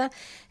come together,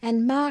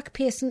 and Mark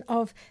Pearson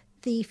of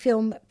the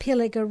film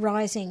Pilliga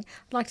Rising.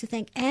 I'd like to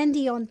thank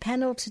Andy on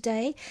panel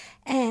today,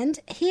 and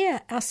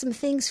here are some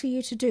things for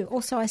you to do.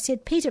 Also, I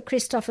said Peter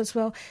Christoph as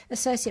well,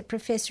 Associate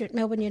Professor at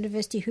Melbourne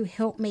University, who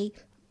helped me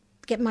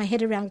get my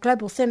head around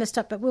global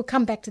thermostat, but we'll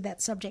come back to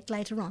that subject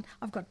later on.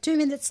 I've got 2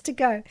 minutes to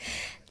go.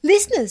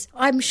 Listeners,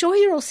 I'm sure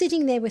you're all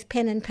sitting there with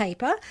pen and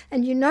paper,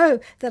 and you know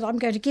that I'm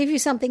going to give you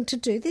something to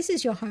do. This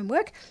is your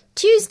homework.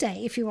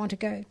 Tuesday, if you want to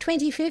go,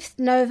 25th,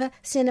 Nova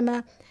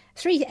Cinema,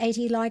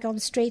 380 Lygon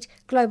Street,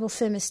 Global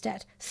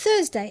Thermostat.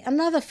 Thursday,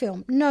 another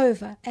film,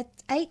 Nova, at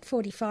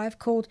 8:45,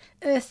 called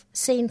Earth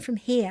Seen From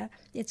Here.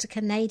 It's a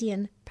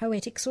Canadian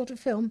poetic sort of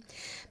film.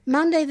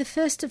 Monday, the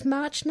 1st of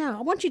March. Now,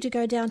 I want you to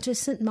go down to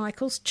St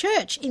Michael's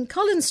Church in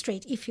Collins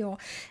Street if you're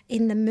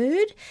in the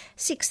mood.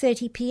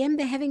 6:30 p.m,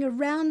 they're having a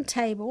round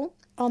table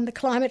on the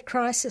climate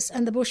crisis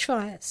and the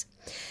bushfires.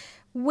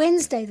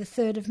 Wednesday, the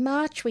 3rd of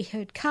March, we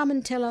heard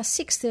Carmen tell us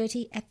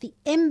 6:30 at the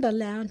Ember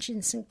Lounge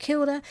in St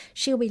Kilda.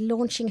 She'll be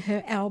launching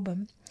her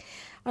album.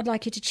 I'd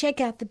like you to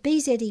check out the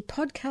BZE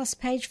podcast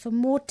page for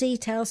more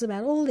details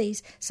about all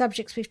these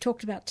subjects we've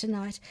talked about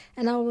tonight.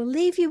 And I will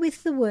leave you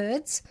with the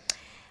words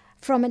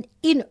from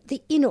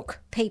the Inuk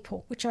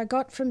people, which I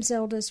got from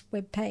Zelda's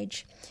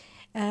webpage.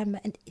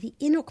 And the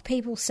Inuk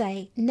people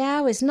say,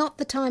 "Now is not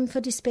the time for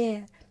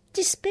despair.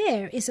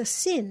 Despair is a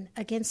sin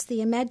against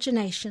the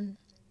imagination."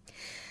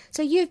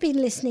 So you've been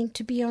listening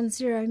to Beyond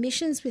Zero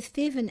Emissions with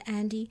Viv and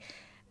Andy.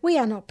 We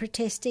are not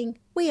protesting,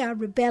 we are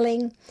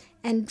rebelling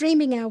and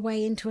dreaming our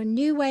way into a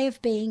new way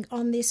of being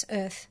on this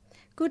earth.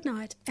 Good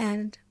night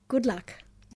and good luck.